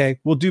did. Okay,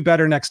 we'll do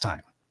better next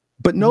time.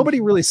 But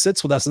nobody really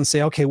sits with us and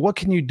say, okay, what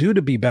can you do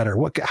to be better?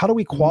 How do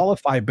we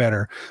qualify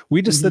better?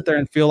 We just sit there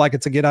and feel like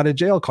it's a get out of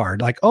jail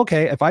card. Like,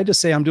 okay, if I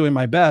just say I'm doing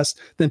my best,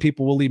 then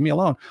people will leave me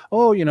alone.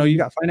 Oh, you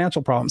got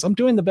financial problems. I'm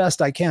doing the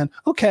best I can.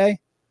 Okay.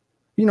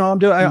 I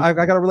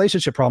got a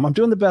relationship problem. I'm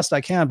doing the best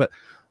I can, but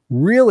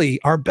really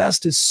our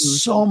best is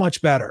so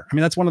much better. I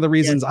mean, that's one of the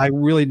reasons I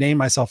really named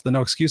myself the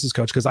No Excuses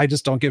Coach, because I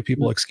just don't give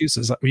people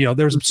excuses.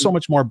 There's so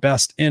much more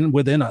best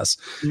within us.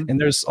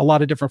 And there's a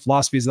lot of different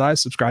philosophies that I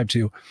subscribe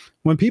to.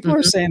 When people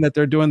are saying that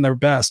they're doing their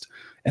best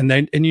and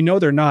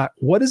they're not,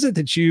 what is it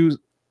that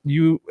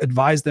you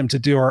advise them to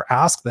do or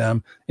ask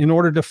them in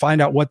order to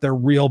find out what their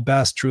real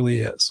best truly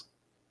is?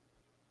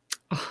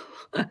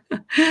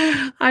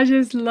 I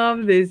just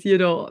love this,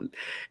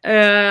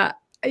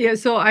 Yeah,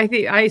 so I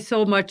think I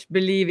so much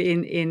believe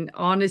in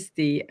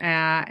honesty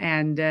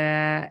and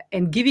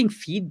giving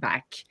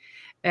feedback.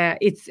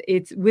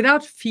 It's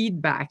without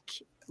feedback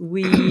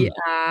we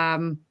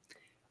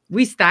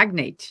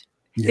stagnate.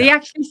 Yeah. They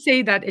actually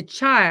say that a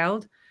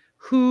child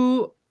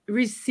who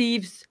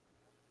receives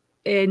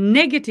a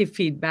negative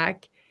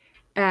feedback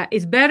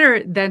is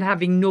better than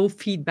having no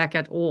feedback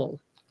at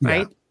all,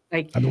 right?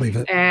 I believe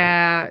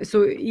it.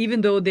 So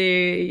even though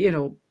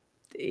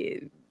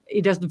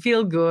it doesn't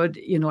feel good,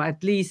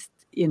 at least,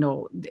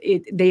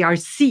 they are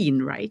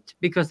seen, right?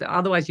 Because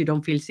otherwise you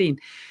don't feel seen.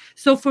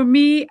 So for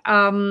me,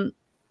 I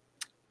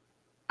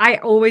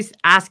always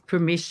ask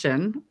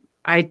permission.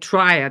 I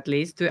try at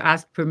least to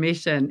ask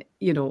permission,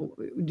 do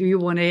you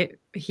want to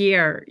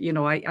hear,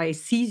 I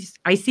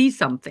see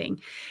something.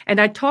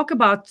 And I talk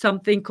about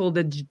something called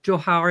the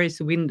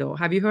Johari's window.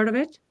 Have you heard of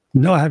it?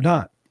 No, I have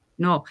not.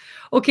 No.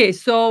 Okay.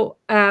 So,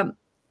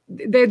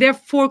 there are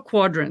 4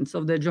 quadrants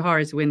of the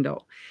Johari's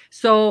window.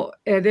 So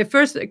the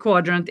first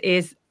quadrant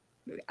is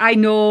I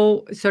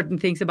know certain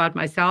things about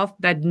myself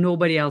that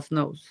nobody else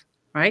knows,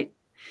 right?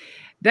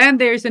 Then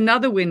there's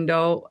another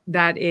window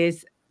that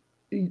is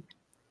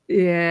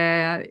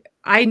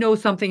I know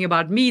something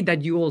about me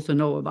that you also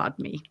know about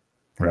me.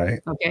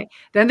 Right. Okay.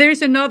 Then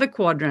there's another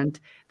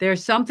quadrant.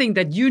 There's something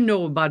that you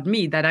know about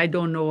me that I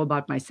don't know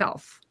about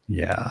myself.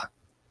 Yeah.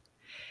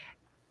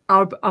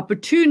 Our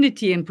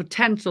opportunity and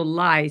potential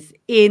lies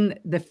in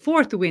the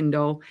 4th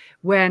window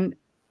when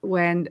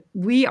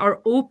we are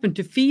open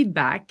to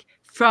feedback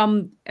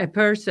from a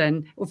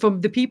person or from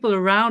the people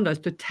around us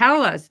to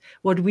tell us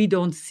what we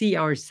don't see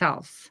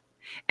ourselves.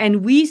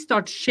 And we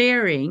start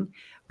sharing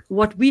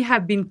what we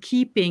have been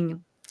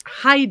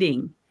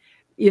hiding,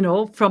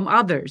 from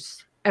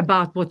others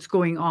about what's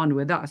going on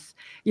with us,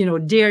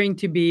 daring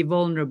to be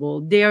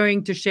vulnerable,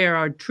 daring to share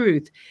our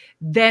truth.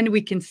 Then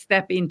we can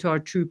step into our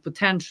true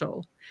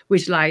potential,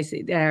 which lies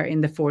there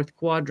in the 4th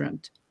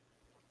quadrant.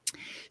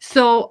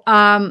 So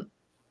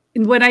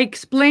when I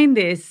explain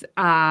this,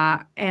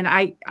 and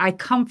I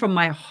come from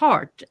my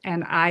heart,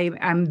 and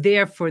I'm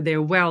there for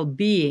their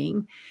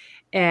well-being,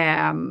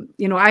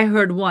 I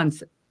heard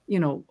once,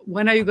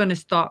 when are you going to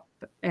stop,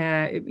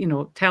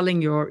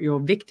 telling your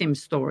victim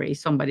story?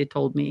 Somebody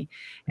told me,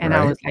 and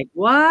I was like,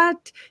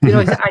 what?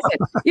 I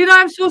said,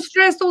 I'm so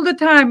stressed all the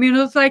time.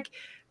 It's like,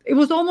 it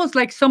was almost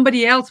like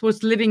somebody else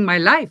was living my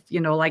life,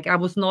 like I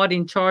was not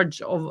in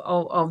charge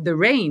of the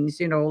reins,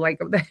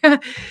 Exactly.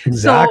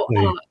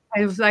 So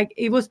I was like,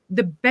 it was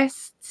the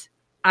best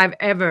I've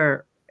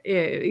ever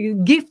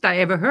gift I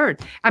ever heard.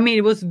 I mean,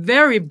 it was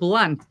very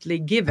bluntly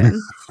given.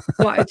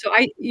 so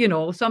I,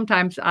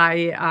 sometimes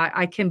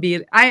I can be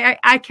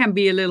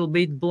a little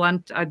bit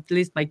blunt. At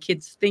least my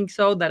kids think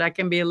so, that I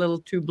can be a little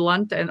too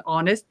blunt and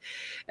honest.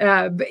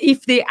 But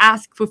if they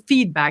ask for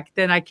feedback,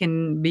 then I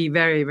can be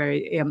very,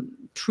 very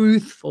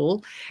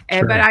truthful.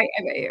 Sure. But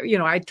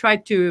I try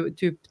to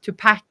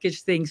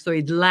package things so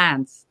it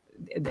lands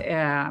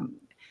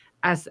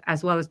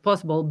as well as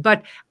possible.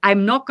 But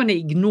I'm not going to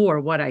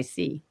ignore what I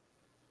see.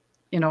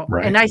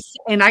 Right. And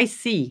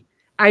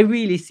I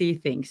really see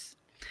things.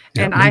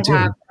 Yeah, and I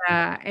have,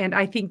 and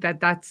I think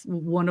that that's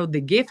one of the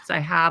gifts I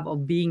have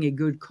of being a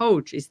good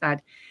coach, is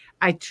that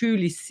I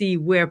truly see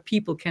where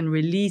people can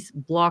release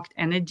blocked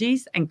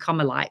energies and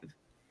come alive.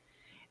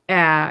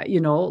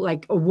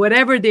 Like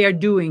whatever they are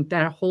doing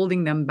that are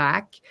holding them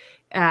back,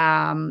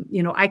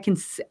 I can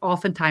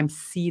oftentimes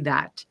see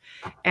that,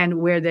 and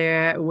where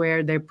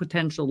their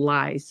potential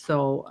lies.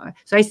 So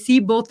I see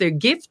both their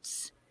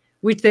gifts,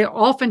 which they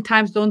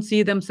oftentimes don't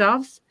see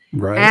themselves,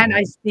 Right. and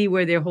I see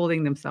where they're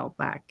holding themselves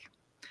back.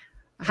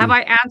 Have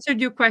I answered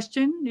your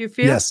question, you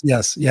feel?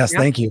 Yes. Yeah.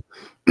 Thank you.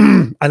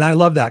 And I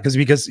love that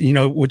because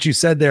what you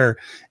said there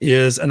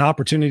is an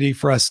opportunity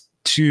for us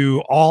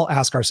to all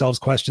ask ourselves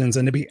questions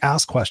and to be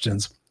asked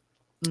questions.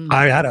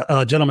 I had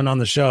a gentleman on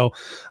the show,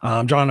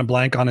 drawing a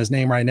blank on his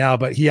name right now,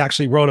 but he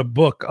actually wrote a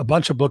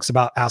bunch of books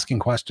about asking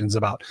questions,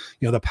 about,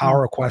 the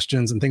power of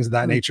questions and things of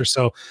that nature.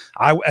 So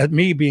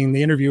me being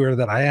the interviewer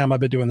that I am,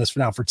 I've been doing this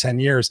for 10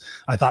 years.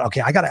 I thought,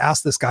 okay, I got to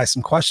ask this guy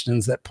some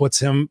questions that puts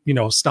him,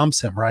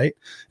 stumps him. Right.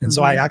 And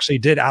so I actually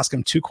did ask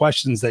him 2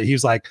 questions that he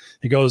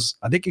goes,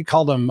 I think he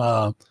called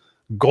them,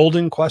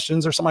 golden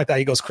questions or something like that.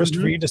 He goes,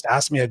 Christopher, you just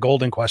asked me a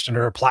golden question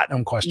or a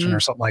platinum question or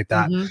something like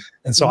that.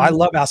 And so I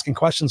love asking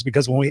questions,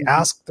 because when we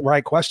ask the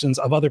right questions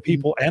of other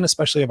people and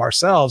especially of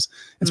ourselves,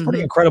 it's pretty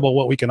incredible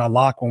what we can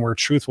unlock when we're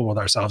truthful with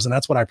ourselves. And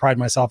that's what I pride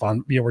myself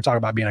on. We're talking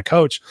about being a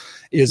coach,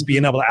 is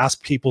being able to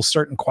ask people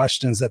certain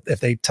questions that if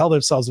they tell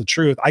themselves the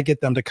truth, I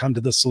get them to come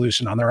to the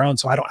solution on their own.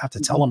 So I don't have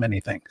to tell them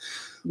anything.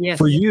 Yes.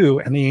 For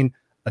you,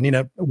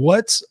 Anina,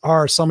 what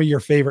are some of your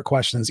favorite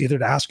questions, either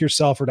to ask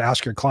yourself or to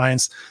ask your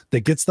clients, that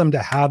gets them to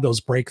have those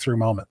breakthrough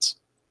moments?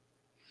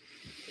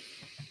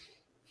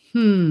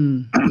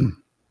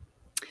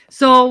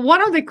 So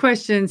one of the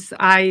questions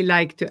I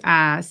like to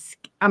ask,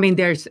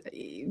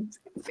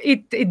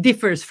 it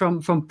differs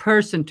from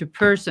person to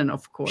person,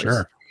 of course.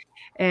 Sure.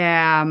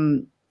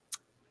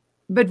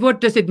 But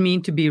what does it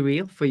mean to be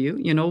real for you?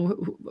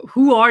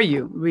 Who are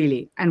you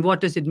really? And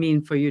what does it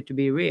mean for you to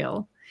be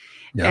real?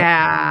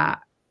 Yeah.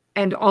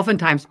 And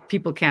oftentimes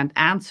people can't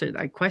answer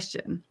that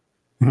question.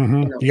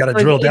 You got to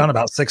drill down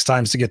about 6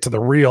 times to get to the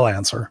real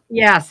answer.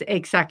 Yes,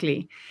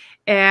 exactly.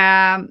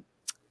 I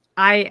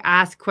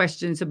ask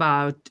questions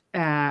about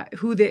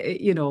who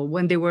they,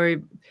 when they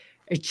were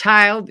a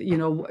child,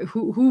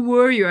 who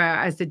were you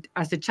as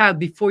a child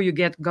before you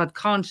got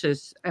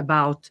conscious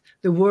about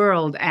the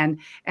world and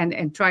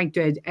trying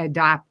to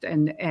adapt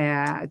and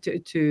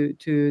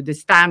to the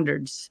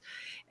standards,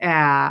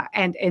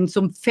 and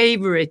some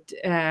favorite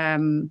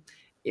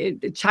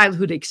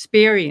childhood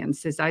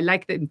experiences. I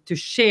like them to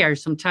share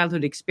some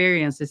childhood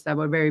experiences that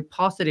were very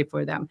positive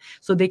for them,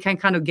 so they can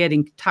kind of get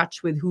in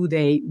touch with who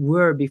they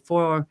were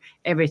before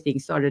everything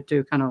started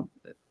to kind of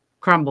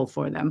crumble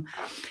for them.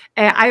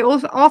 I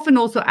often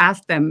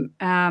ask them,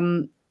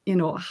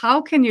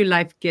 how can your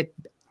life get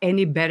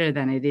any better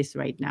than it is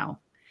right now?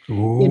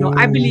 Ooh,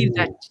 I believe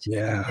that.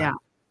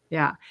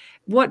 Yeah.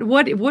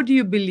 What do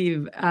you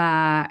believe?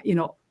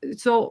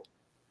 So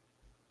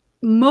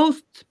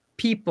most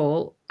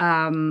people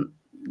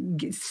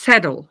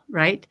settle,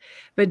 right?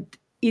 But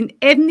in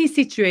any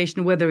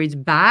situation, whether it's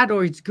bad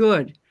or it's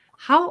good,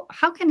 how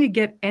can it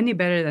get any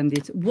better than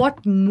this?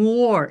 What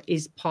more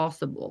is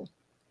possible?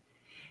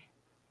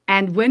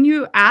 And when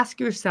you ask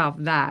yourself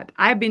that,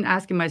 I've been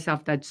asking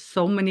myself that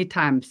so many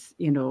times,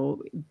 and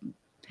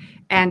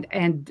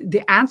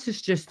the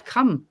answers just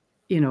come,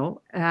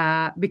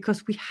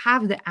 because we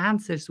have the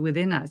answers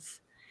within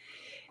us.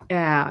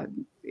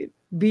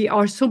 We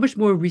are so much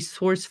more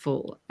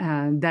resourceful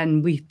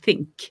than we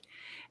think.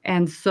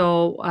 And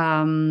so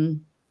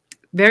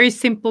very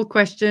simple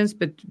questions,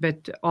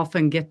 but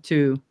often get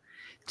to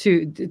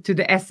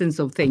the essence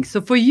of things. So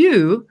for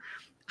you,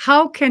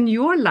 how can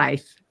your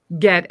life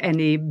get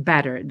any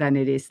better than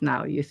it is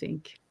now, you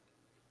think?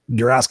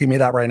 You're asking me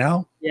that right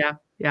now? Yeah.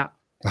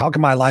 How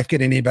can my life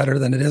get any better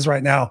than it is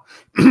right now?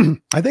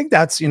 I think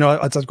that's,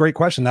 it's a great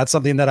question. That's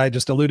something that I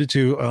just alluded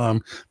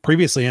to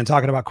previously in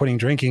talking about quitting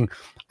drinking.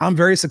 I'm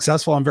very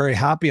successful. I'm very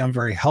happy. I'm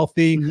very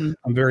healthy.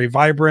 I'm very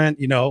vibrant,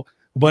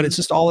 but it's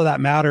just all of that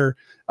matter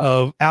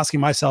of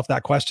asking myself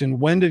that question.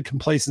 When did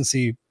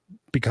complacency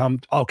become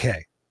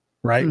okay?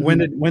 Right. When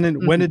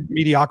did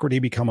mediocrity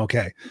become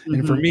okay?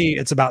 And for me,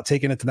 it's about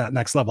taking it to that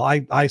next level.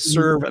 I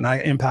serve and I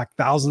impact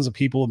thousands of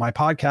people with my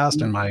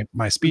podcast and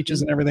my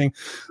speeches and everything.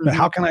 But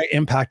how can I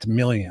impact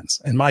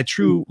millions? And my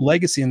true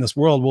legacy in this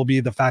world will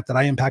be the fact that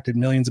I impacted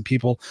millions of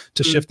people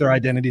to shift their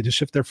identity, to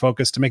shift their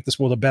focus, to make this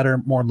world a better,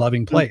 more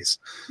loving place.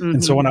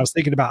 And so when I was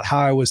thinking about how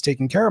I was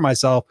taking care of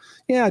myself,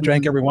 I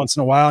drank every once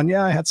in a while. And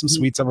I had some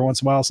sweets every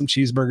once in a while, some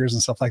cheeseburgers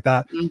and stuff like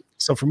that.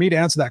 So for me to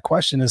answer that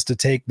question is to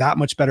take that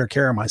much better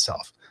care of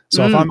myself.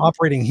 So if I'm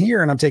operating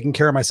here and I'm taking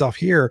care of myself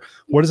here,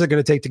 what is it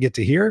going to take to get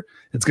to here?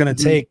 It's going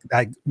to take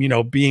that,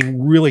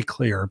 being really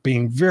clear,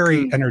 being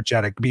very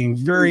energetic, being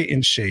very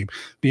in shape,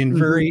 being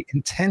very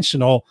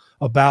intentional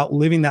about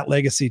living that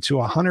legacy to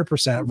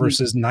 100%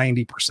 versus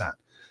 90%.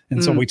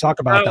 And so we talk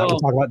about that. We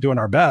talk about doing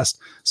our best.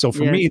 So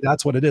for me,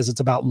 that's what it is.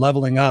 It's about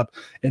leveling up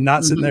and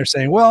not sitting there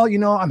saying, well,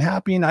 I'm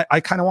happy and I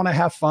kind of want to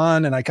have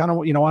fun and I kind of,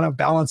 want to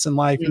balance in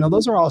life.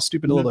 Those are all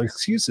stupid little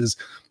excuses.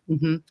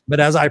 But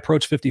as I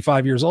approach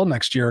 55 years old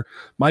next year,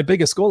 my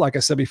biggest goal, like I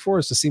said before,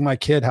 is to see my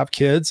kid have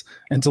kids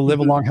and to live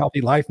a long,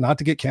 healthy life, not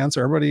to get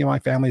cancer. Everybody in my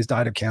family has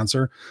died of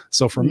cancer.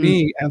 So for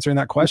me, answering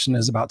that question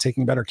is about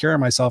taking better care of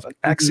myself and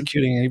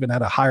executing even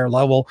at a higher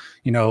level,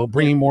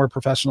 bringing more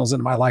professionals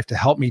into my life to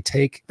help me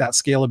take that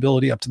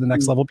scalability up to the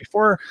next level.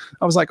 Before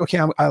I was like, okay,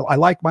 I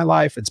like my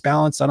life. It's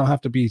balanced. I don't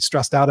have to be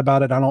stressed out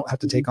about it. I don't have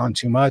to take on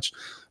too much.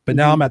 But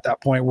now I'm at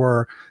that point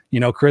where,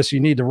 Chris, you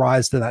need to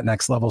rise to that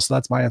next level. So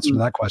that's my answer to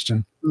that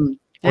question.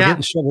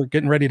 We're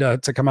getting ready to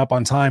come up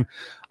on time.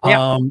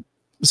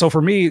 So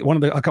for me, I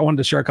wanted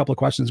to share a couple of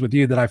questions with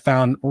you that I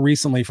found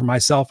recently for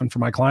myself and for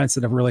my clients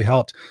that have really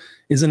helped.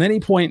 Is in any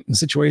point in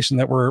situation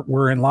that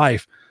we're in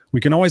life, we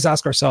can always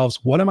ask ourselves,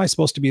 what am I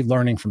supposed to be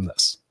learning from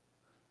this?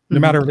 No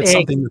matter if it's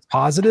something that's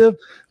positive,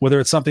 whether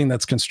it's something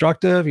that's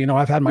constructive.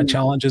 I've had my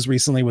challenges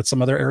recently with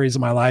some other areas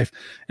of my life.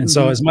 And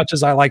so as much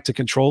as I like to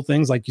control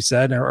things, like you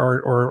said,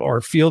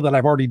 or feel that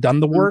I've already done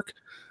the work,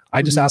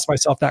 I just ask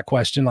myself that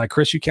question, like,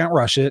 Chris, you can't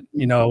rush it,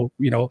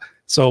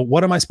 so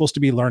what am I supposed to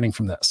be learning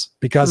from this?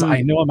 Because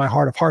I know in my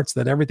heart of hearts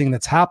that everything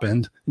that's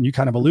happened, and you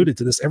kind of alluded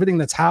to this, everything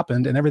that's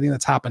happened and everything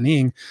that's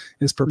happening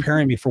is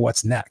preparing me for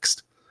what's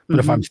next. But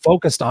if I'm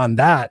focused on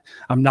that,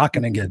 I'm not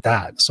going to get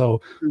that.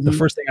 So the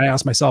first thing I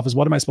ask myself is,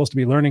 what am I supposed to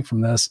be learning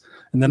from this?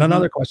 And then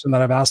another question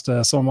that I've asked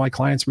some of my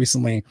clients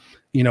recently,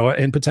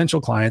 and potential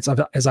clients,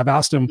 as I've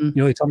asked them,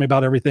 they tell me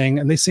about everything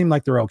and they seem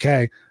like they're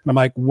okay. And I'm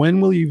like, when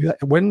will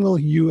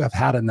you have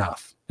had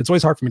enough? It's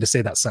always hard for me to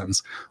say that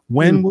sentence.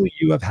 When will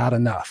you have had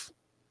enough?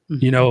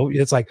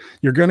 It's like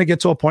you're going to get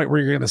to a point where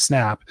you're going to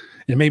snap.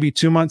 It may be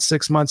 2 months,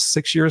 6 months,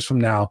 6 years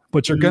from now,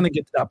 but you're going to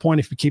get to that point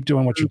if you keep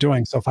doing what you're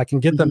doing. So if I can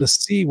get them to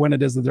see when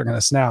it is that they're going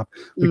to snap,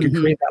 we can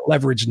create that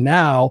leverage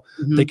now.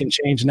 They can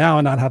change now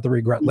and not have the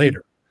regret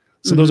later.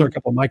 So those are a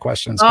couple of my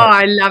questions. Oh,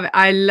 I love it.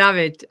 I love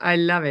it. I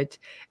love it.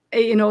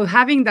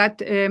 Having that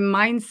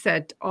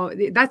mindset,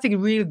 that's a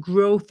real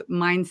growth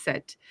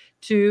mindset,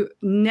 to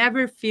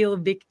never feel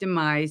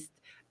victimized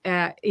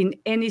in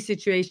any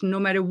situation, no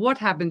matter what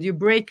happens. You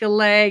break a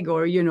leg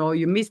or,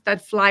 you miss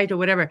that flight or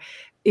whatever.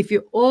 If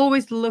you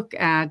always look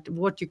at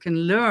what you can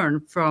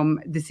learn from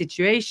the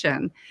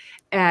situation,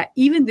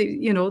 even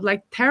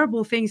like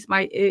terrible things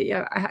might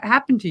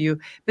happen to you,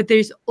 but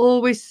there's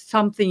always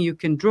something you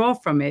can draw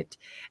from it.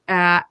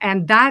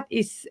 And that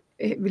is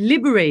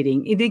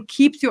liberating. It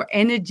keeps your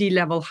energy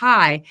level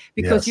high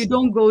because you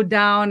don't go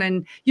down,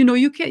 and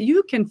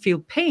you can feel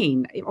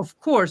pain, of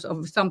course,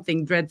 of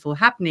something dreadful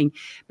happening,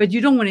 but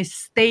you don't want to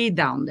stay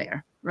down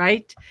there,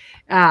 right?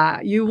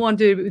 You want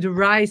to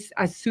rise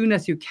as soon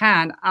as you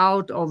can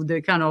out of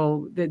the kind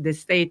of the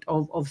state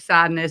of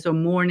sadness or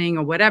mourning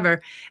or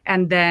whatever,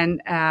 and then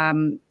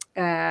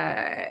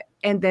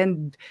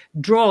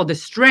draw the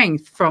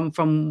strength from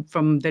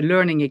the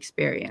learning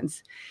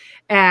experience.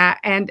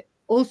 And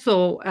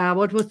also,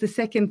 what was the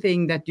second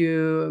thing that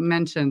you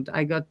mentioned?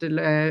 I got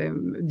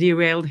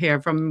derailed here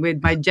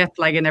with my jet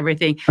lag and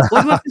everything.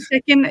 What was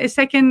the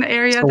second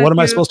area? So what am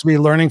I supposed to be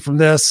learning from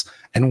this?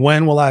 And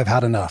when will I have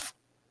had enough?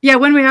 Yeah,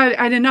 when we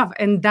had enough.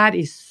 And that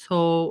is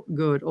so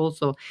good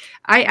also.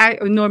 I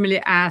normally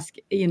ask,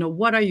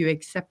 what are you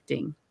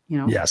accepting?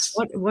 Yes.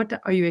 What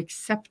are you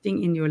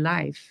accepting in your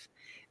life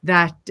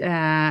that,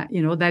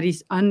 that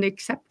is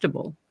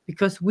unacceptable?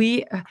 Because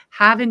we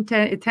have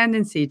a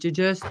tendency to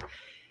just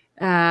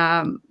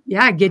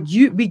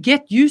we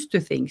get used to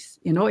things.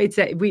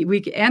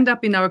 We end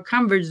up in our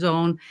comfort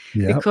zone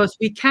because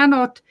we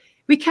cannot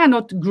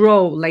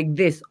grow like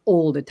this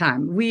all the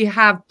time. We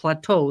have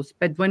plateaus,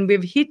 but when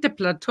we've hit the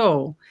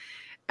plateau,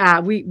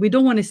 we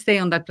don't want to stay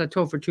on that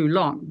plateau for too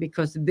long,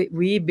 because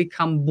we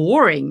become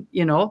boring.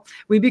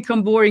 We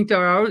become boring to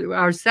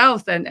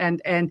ourselves,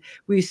 and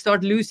we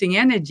start losing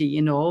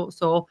energy.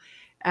 So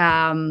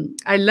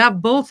I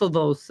love both of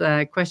those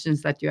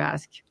questions that you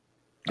ask.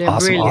 They're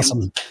brilliant.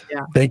 Awesome.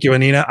 Yeah. Thank you,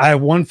 Anina. I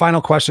have one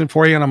final question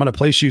for you, and I'm going to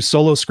place you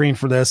solo screen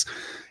for this.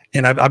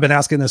 And I've been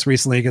asking this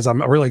recently because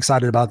I'm really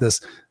excited about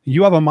this.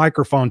 You have a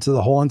microphone to the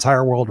whole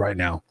entire world right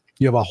now.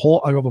 You have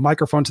a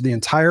microphone to the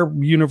entire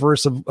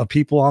universe of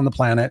people on the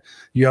planet.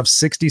 You have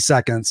 60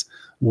 seconds.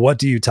 What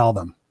do you tell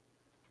them?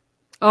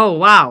 Oh,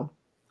 wow.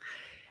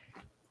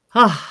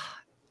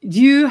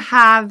 You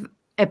have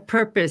a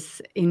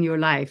purpose in your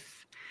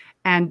life,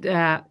 and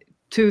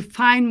to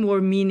find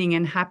more meaning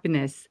and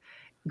happiness,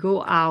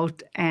 go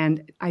out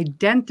and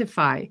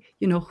identify,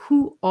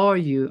 who are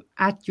you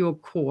at your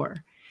core?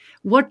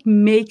 What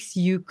makes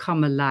you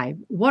come alive?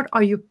 What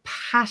are you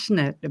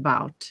passionate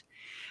about?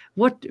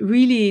 What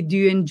really do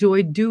you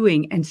enjoy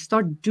doing? And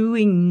start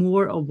doing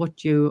more of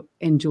what you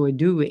enjoy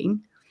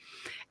doing.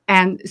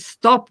 And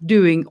stop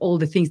doing all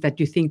the things that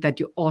you think that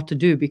you ought to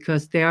do,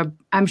 because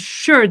I'm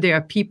sure there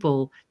are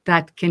people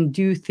that can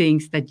do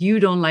things that you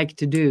don't like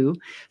to do,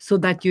 so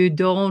that you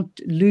don't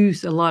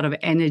lose a lot of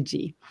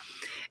energy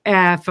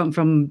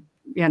from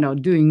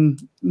doing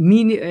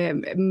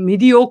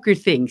mediocre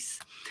things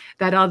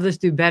that others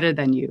do better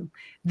than you.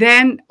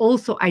 Then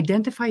also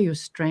identify your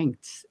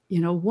strengths.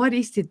 what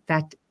is it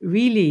that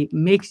really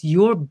makes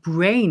your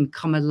brain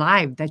come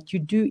alive that you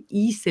do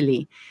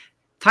easily?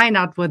 Find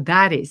out what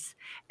that is.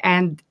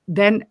 And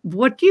then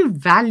what do you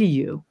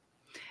value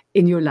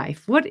in your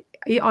life? What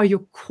are your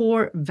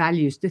core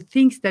values, the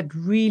things that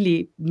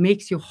really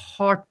makes your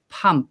heart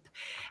pump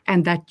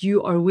and that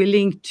you are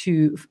willing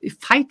to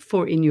fight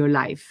for in your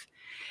life?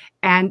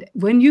 And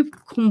when you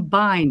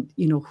combine,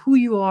 who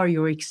you are,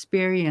 your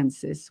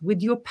experiences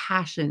with your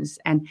passions,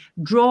 and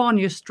draw on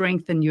your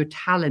strength and your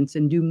talents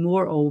and do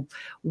more of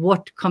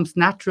what comes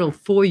natural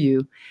for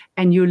you,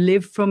 and you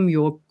live from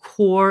your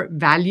core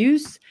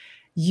values,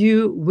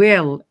 you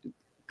will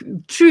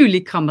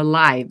truly come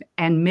alive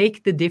and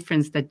make the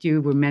difference that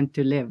you were meant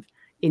to live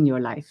in your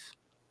life.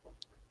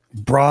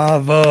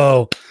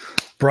 Bravo.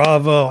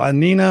 Bravo.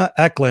 Anina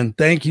Eklund,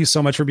 thank you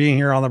so much for being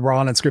here on the Raw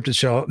and Unscripted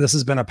show. This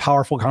has been a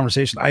powerful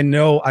conversation. I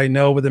know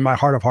within my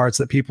heart of hearts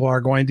that people are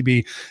going to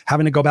be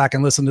having to go back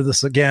and listen to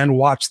this again,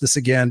 watch this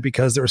again,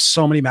 because there are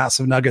so many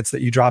massive nuggets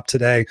that you dropped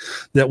today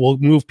that will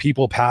move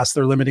people past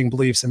their limiting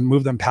beliefs and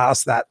move them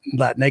past that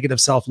negative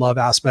self-love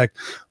aspect.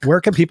 Where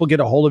can people get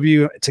a hold of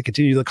you to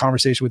continue the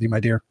conversation with you, my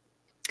dear?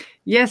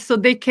 Yes, so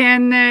they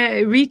can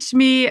reach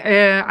me.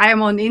 I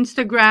am on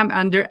Instagram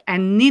under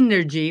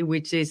Aninergy,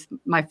 which is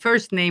my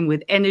first name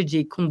with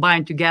energy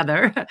combined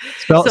together.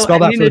 Spell that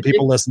for the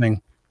people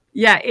listening.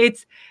 Yeah,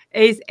 it's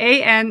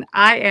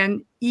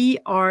ANINERGY.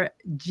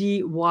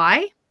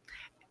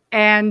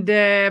 And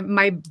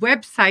my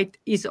website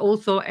is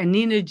also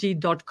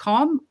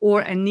aninergy.com,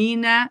 or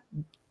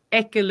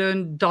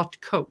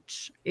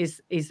AninaEklund.coach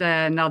is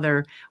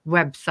another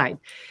website.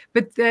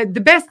 But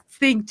the best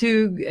thing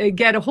to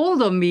get a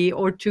hold of me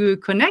or to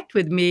connect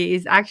with me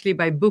is actually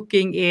by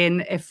booking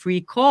in a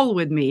free call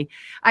with me.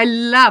 I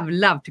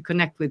love to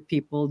connect with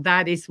people.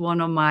 That is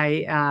one of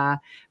my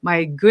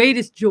my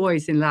greatest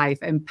joys in life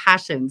and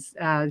passions.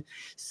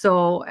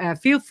 So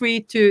feel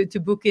free to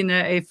book in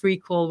a free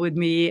call with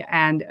me,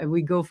 and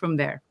we go from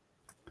there.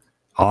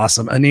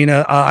 Awesome.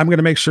 Anina, I'm going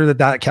to make sure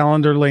that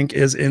calendar link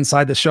is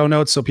inside the show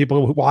notes. So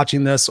people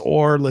watching this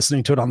or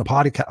listening to it on the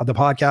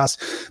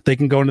podcast, they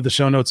can go into the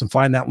show notes and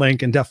find that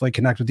link and definitely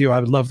connect with you. I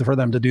would love for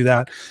them to do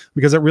that,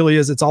 because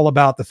it's all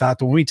about the fact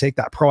that when we take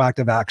that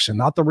proactive action,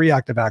 not the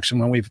reactive action,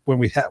 when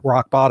we hit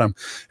rock bottom,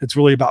 it's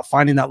really about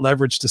finding that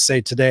leverage to say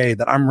today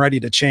that I'm ready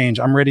to change.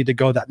 I'm ready to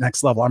go that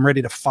next level. I'm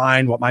ready to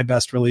find what my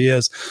best really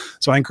is.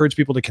 So I encourage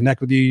people to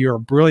connect with you. You're a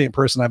brilliant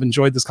person. I've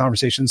enjoyed this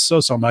conversation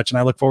so much, and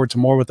I look forward to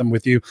more with them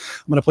with you.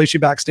 I'm going to place you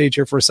backstage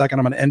here for a second.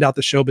 I'm going to end out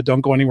the show, but don't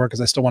go anywhere because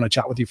I still want to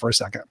chat with you for a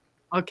second.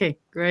 Okay,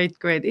 great.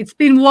 It's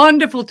been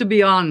wonderful to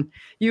be on.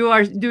 You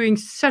are doing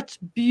such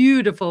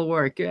beautiful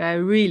work,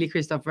 really,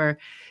 Christopher.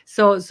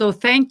 So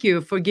thank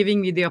you for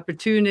giving me the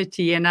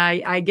opportunity. And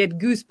I get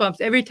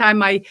goosebumps every time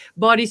my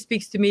body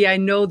speaks to me. I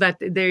know that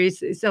there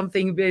is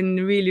something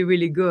been really,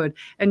 really good.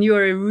 And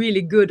you're a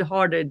really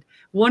good-hearted,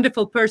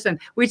 wonderful person,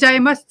 which I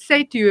must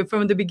say to you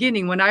from the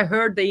beginning. When I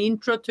heard the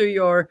intro to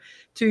your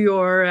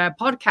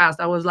podcast,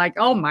 I was like,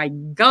 oh my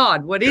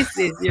God, what is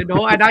this?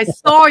 And I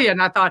saw you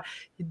and I thought,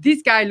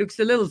 this guy looks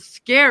a little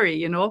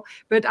scary,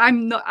 but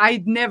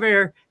I'd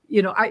never,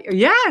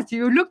 yes,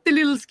 you looked a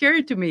little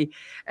scary to me.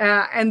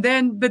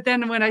 But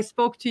then when I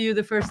spoke to you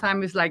the first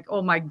time, it's like,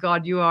 oh my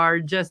God, you are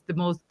just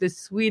the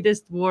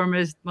sweetest,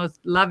 warmest, most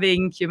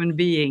loving human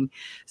being.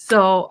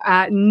 So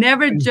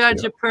never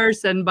judge a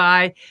person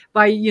by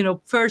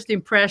first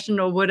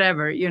impression or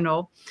whatever,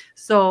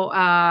 So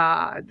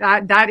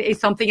that is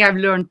something I've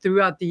learned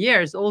throughout the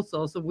years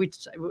also. So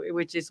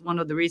which is one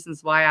of the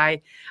reasons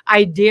why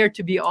I dare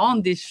to be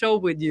on this show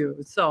with you.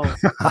 So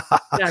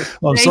yes,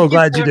 well, I'm so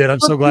glad you did. I'm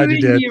so glad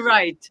you did.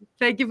 Right.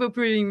 Thank you for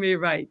proving me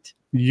right.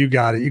 You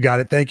got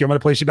it. Thank you. I'm going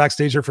to place you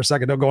backstage here for a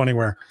second. Don't go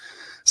anywhere.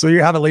 So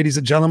you have it, ladies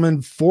and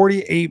gentlemen,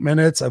 48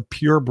 minutes of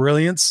pure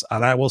brilliance.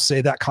 And I will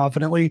say that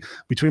confidently.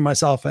 Between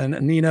myself and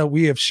Nina,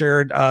 we have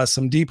shared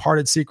some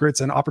deep-hearted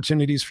secrets and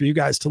opportunities for you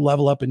guys to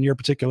level up in your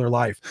particular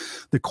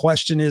life. The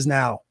question is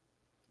now,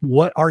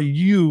 what are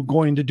you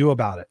going to do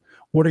about it?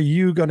 What are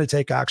you going to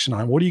take action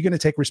on? What are you going to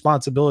take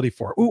responsibility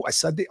for? Ooh, I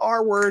said the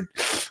R word.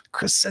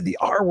 Chris said the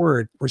R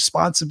word,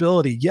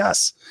 responsibility.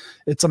 Yes,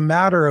 it's a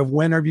matter of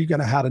when are you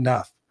going to have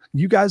enough?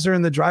 You guys are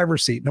in the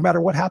driver's seat. No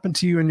matter what happened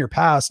to you in your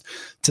past,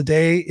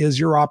 today is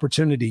your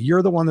opportunity.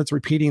 You're the one that's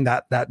repeating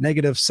that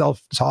negative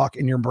self-talk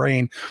in your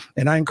brain.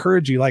 And I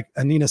encourage you, like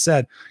Anina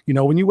said,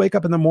 when you wake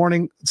up in the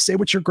morning, say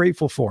what you're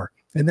grateful for.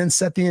 And then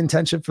set the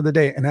intention for the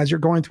day. And as you're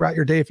going throughout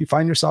your day, if you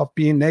find yourself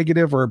being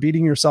negative or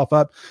beating yourself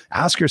up,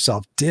 ask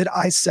yourself, did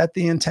I set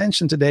the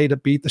intention today to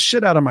beat the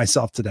shit out of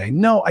myself today?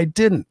 No, I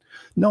didn't.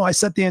 No, I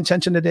set the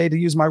intention today to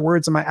use my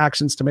words and my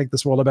actions to make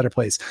this world a better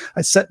place.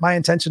 I set my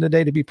intention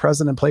today to be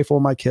present and playful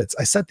with my kids.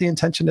 I set the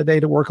intention today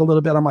to work a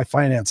little bit on my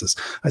finances.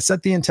 I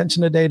set the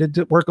intention today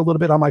to work a little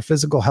bit on my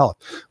physical health.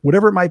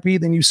 Whatever it might be,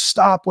 then you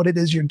stop what it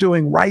is you're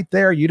doing right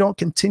there. You don't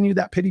continue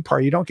that pity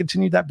party. You don't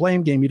continue that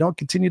blame game. You don't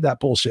continue that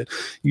bullshit.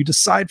 You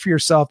decide for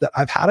yourself that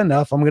I've had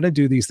enough. I'm going to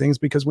do these things,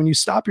 because when you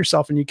stop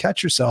yourself and you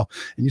catch yourself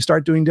and you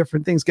start doing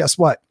different things, guess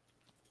what?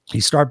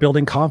 You start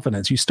building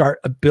confidence. You start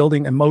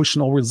building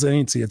emotional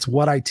resiliency. It's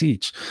what I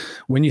teach.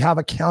 When you have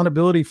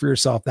accountability for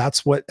yourself,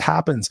 that's what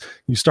happens.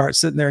 You start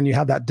sitting there and you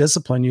have that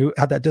discipline. You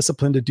have that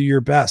discipline to do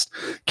your best.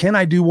 Can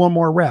I do one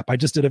more rep? I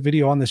just did a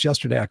video on this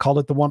yesterday. I called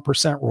it the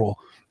 1% rule.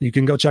 You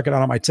can go check it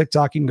out on my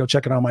TikTok. You can go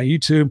check it out on my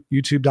YouTube,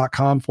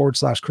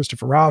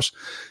 youtube.com/Christopher Rausch.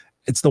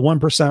 It's the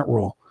 1%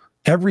 rule.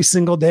 Every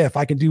single day, if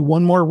I can do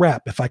one more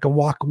rep, if I can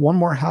walk one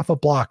more half a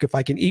block, if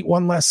I can eat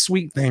one less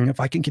sweet thing,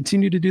 if I can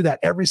continue to do that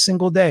every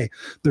single day,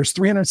 there's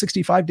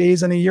 365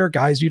 days in a year,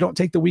 guys. You don't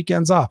take the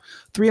weekends off.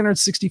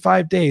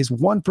 365 days,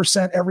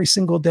 1% every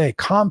single day,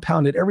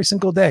 compounded every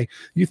single day.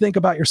 You think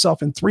about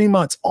yourself in 3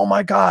 months. Oh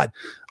my God,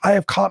 I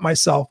have caught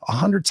myself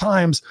 100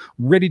 times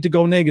ready to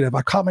go negative.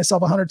 I caught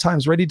myself 100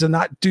 times ready to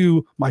not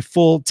do my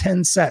full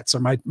 10 sets or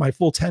my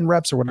full 10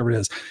 reps or whatever it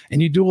is.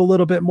 And you do a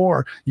little bit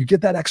more. You get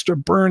that extra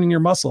burn in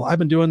your muscle. I've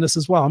been doing this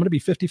as well. I'm going to be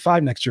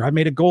 55 next year. I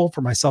made a goal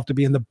for myself to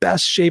be in the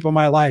best shape of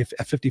my life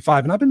at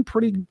 55. And I've been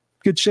pretty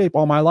good shape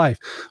all my life,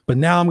 but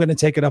now I'm going to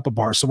take it up a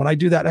bar. So when I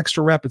do that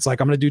extra rep, it's like,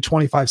 I'm going to do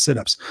 25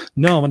 sit-ups.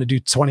 No, I'm going to do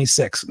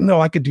 26.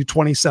 No, I could do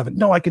 27.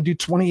 No, I could do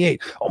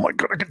 28. Oh my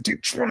God, I could do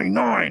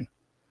 29.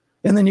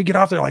 And then you get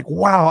off there like,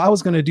 wow, I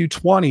was going to do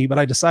 20, but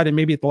I decided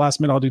maybe at the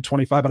last minute I'll do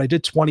 25, but I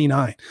did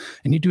 29.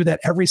 And you do that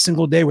every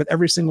single day with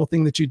every single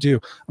thing that you do.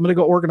 I'm going to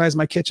go organize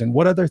my kitchen.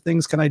 What other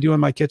things can I do in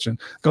my kitchen?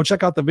 Go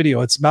check out the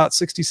video. It's about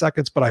 60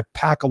 seconds, but I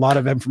pack a lot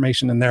of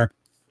information in there.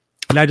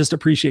 And I just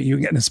appreciate you.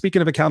 And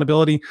speaking of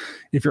accountability,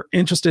 if you're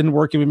interested in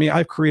working with me,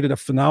 I've created a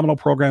phenomenal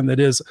program that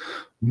is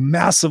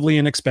massively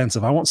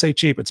inexpensive. I won't say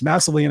cheap. It's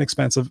massively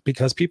inexpensive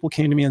because people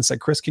came to me and said,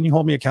 Chris, can you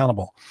hold me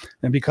accountable?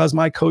 And because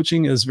my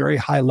coaching is very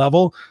high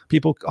level,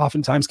 people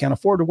oftentimes can't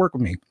afford to work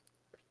with me.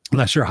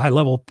 Unless you're high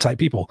level type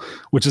people,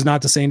 which is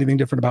not to say anything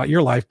different about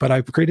your life, but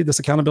I've created this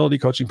accountability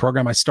coaching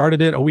program. I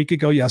started it a week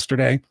ago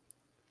yesterday.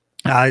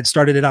 I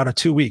started it out of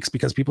 2 weeks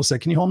because people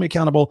said, can you hold me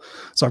accountable?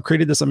 So I've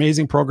created this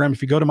amazing program.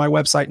 If you go to my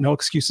website,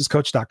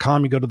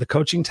 noexcusescoach.com, you go to the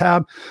coaching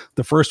tab.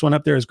 The first one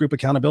up there is group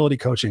accountability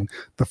coaching.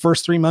 The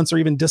first 3 months are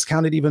even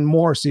discounted even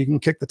more, so you can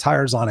kick the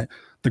tires on it.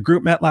 The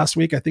group met last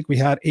week. I think we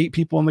had 8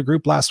 people in the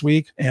group last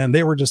week, and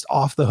they were just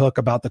off the hook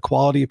about the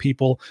quality of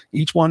people.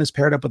 Each one is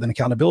paired up with an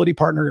accountability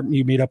partner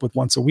you meet up with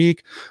once a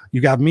week. You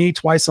got me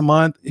twice a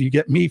month. You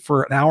get me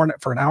for an hour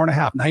and a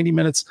half, 90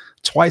 minutes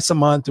twice a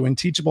month, doing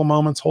teachable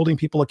moments, holding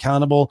people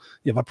accountable.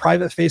 You have a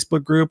private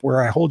Facebook group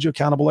where I hold you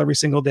accountable every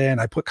single day, and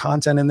I put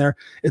content in there.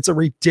 It's a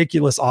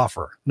ridiculous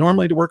offer.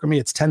 Normally to work with me,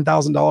 it's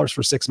 $10,000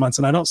 for 6 months.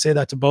 And I don't say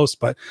that to boast,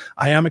 but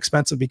I am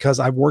expensive because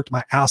I've worked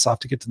my ass off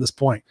to get to this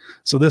point.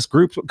 So this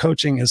group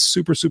coaching is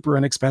super, super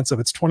inexpensive.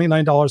 It's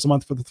 $29 a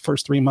month for the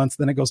first 3 months.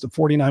 Then it goes to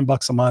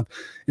 $49 a month.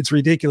 It's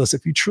ridiculous.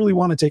 If you truly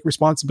want to take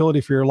responsibility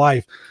for your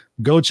life,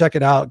 go check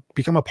it out,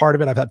 become a part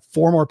of it. I've had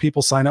 4 more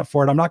people sign up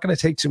for it. I'm not going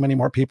to take too many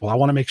more people. I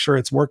want to make sure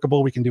it's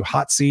workable. We can do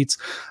hot seats.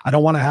 I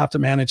don't want to have to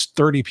manage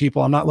 30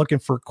 people. I'm not looking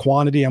for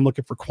quantity. I'm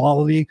looking for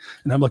quality.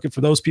 And I'm looking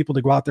for those people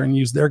to go out there and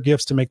use their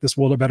gifts to make this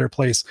world a better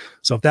place.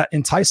 So if that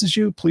entices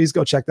you, please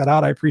go check that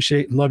out. I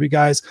appreciate and love you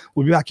guys.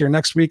 We'll be back here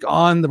next week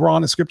on the Raw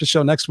and Unscripted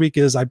show. Next week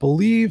is, I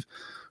believe,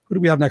 who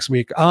do we have next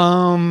week?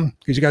 Because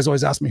you guys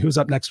always ask me who's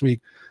up next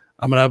week.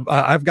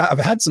 I've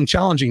had some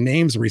challenging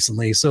names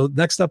recently. So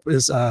next up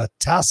is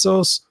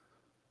Tassos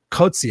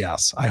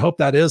Kotsias. I hope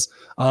that is.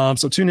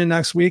 So tune in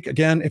next week.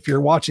 Again, if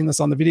you're watching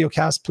this on the video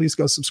cast, please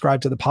go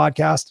subscribe to the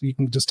podcast. You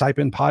can just type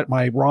in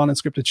my Raw and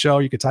Unscripted show.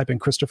 You could type in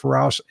Christopher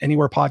Rausch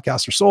anywhere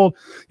podcasts are sold.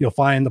 You'll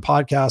find the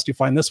podcast. You'll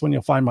find this one.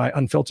 You'll find my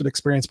Unfiltered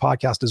Experience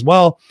podcast as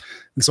well.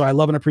 And so I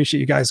love and appreciate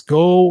you guys.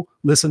 Go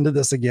listen to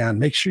this again.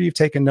 Make sure you've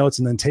taken notes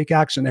and then take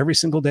action every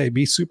single day.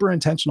 Be super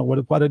intentional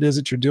with what it is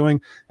that you're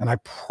doing. And I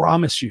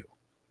promise you,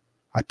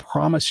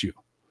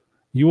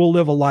 you will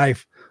live a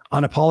life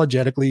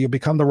unapologetically. You'll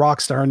become the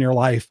rock star in your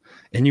life,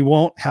 and you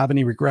won't have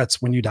any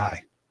regrets when you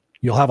die.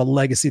 You'll have a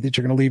legacy that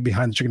you're going to leave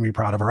behind that you're going to be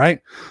proud of. All right.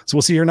 So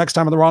we'll see you here next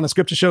time on the Raw and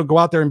Unscripted show. Go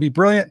out there and be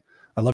brilliant.